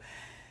you?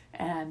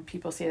 And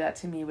people say that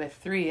to me with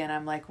 3, and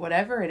I'm like,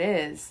 whatever it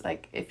is,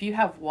 like, if you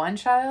have 1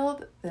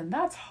 child, then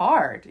that's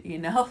hard, you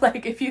know?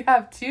 Like, if you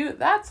have 2,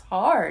 that's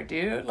hard,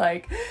 dude.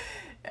 Like,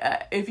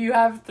 if you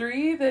have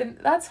 3, then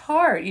that's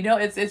hard, you know?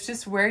 It's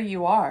just where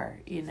you are,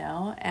 you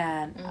know?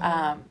 And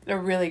a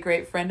really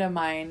great friend of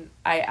mine,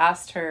 I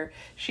asked her,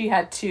 she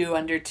had 2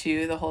 under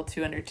 2, the whole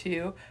 2 under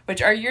 2,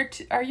 which are your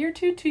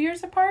 2 2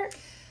 years apart?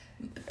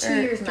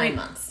 2 years, 9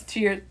 months. 2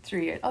 years,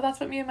 3 years. Oh,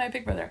 that's what me and my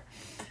big brother.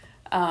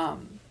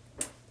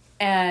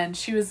 And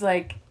she was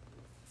like,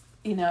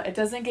 you know, it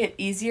doesn't get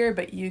easier,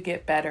 but you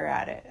get better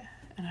at it.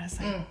 And I was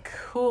like,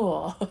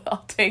 cool,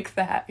 I'll take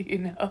that, you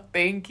know,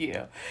 thank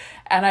you.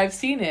 And I've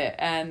seen it,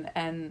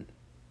 and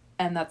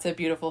that's a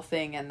beautiful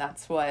thing. And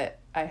that's what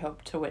I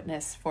hope to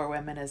witness for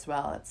women as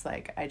well. It's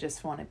like, I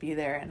just want to be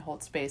there and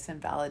hold space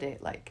and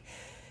validate, like,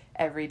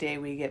 every day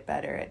we get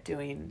better at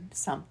doing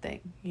something,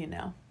 you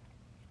know?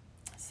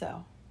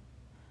 So,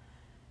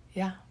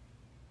 yeah.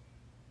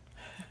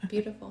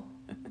 Beautiful.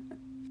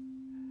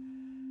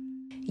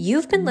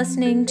 You've been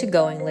listening to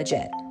Going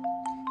Legit.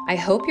 I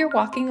hope you're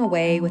walking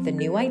away with a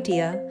new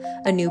idea,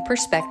 a new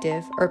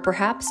perspective, or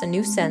perhaps a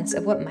new sense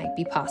of what might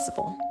be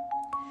possible.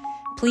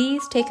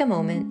 Please take a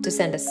moment to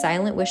send a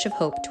silent wish of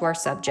hope to our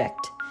subject.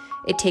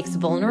 It takes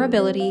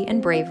vulnerability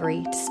and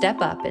bravery to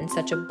step up in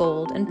such a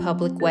bold and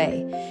public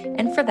way,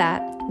 and for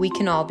that, we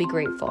can all be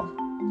grateful.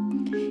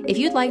 If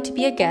you'd like to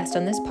be a guest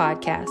on this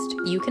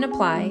podcast, you can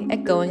apply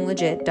at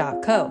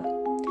goinglegit.co.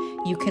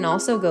 You can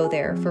also go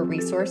there for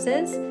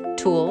resources,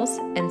 tools,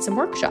 and some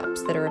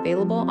workshops that are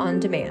available on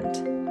demand.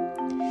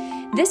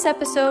 This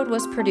episode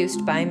was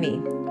produced by me,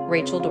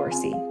 Rachel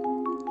Dorsey.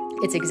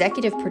 It's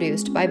executive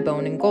produced by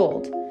Bone and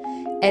Gold,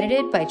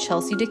 edited by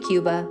Chelsea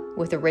DeCuba,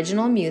 with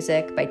original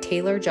music by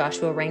Taylor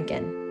Joshua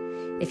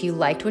Rankin. If you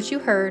liked what you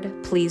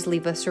heard, please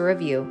leave us a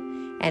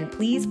review, and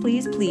please,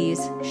 please, please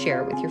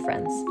share it with your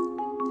friends.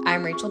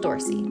 I'm Rachel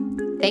Dorsey.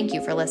 Thank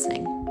you for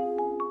listening.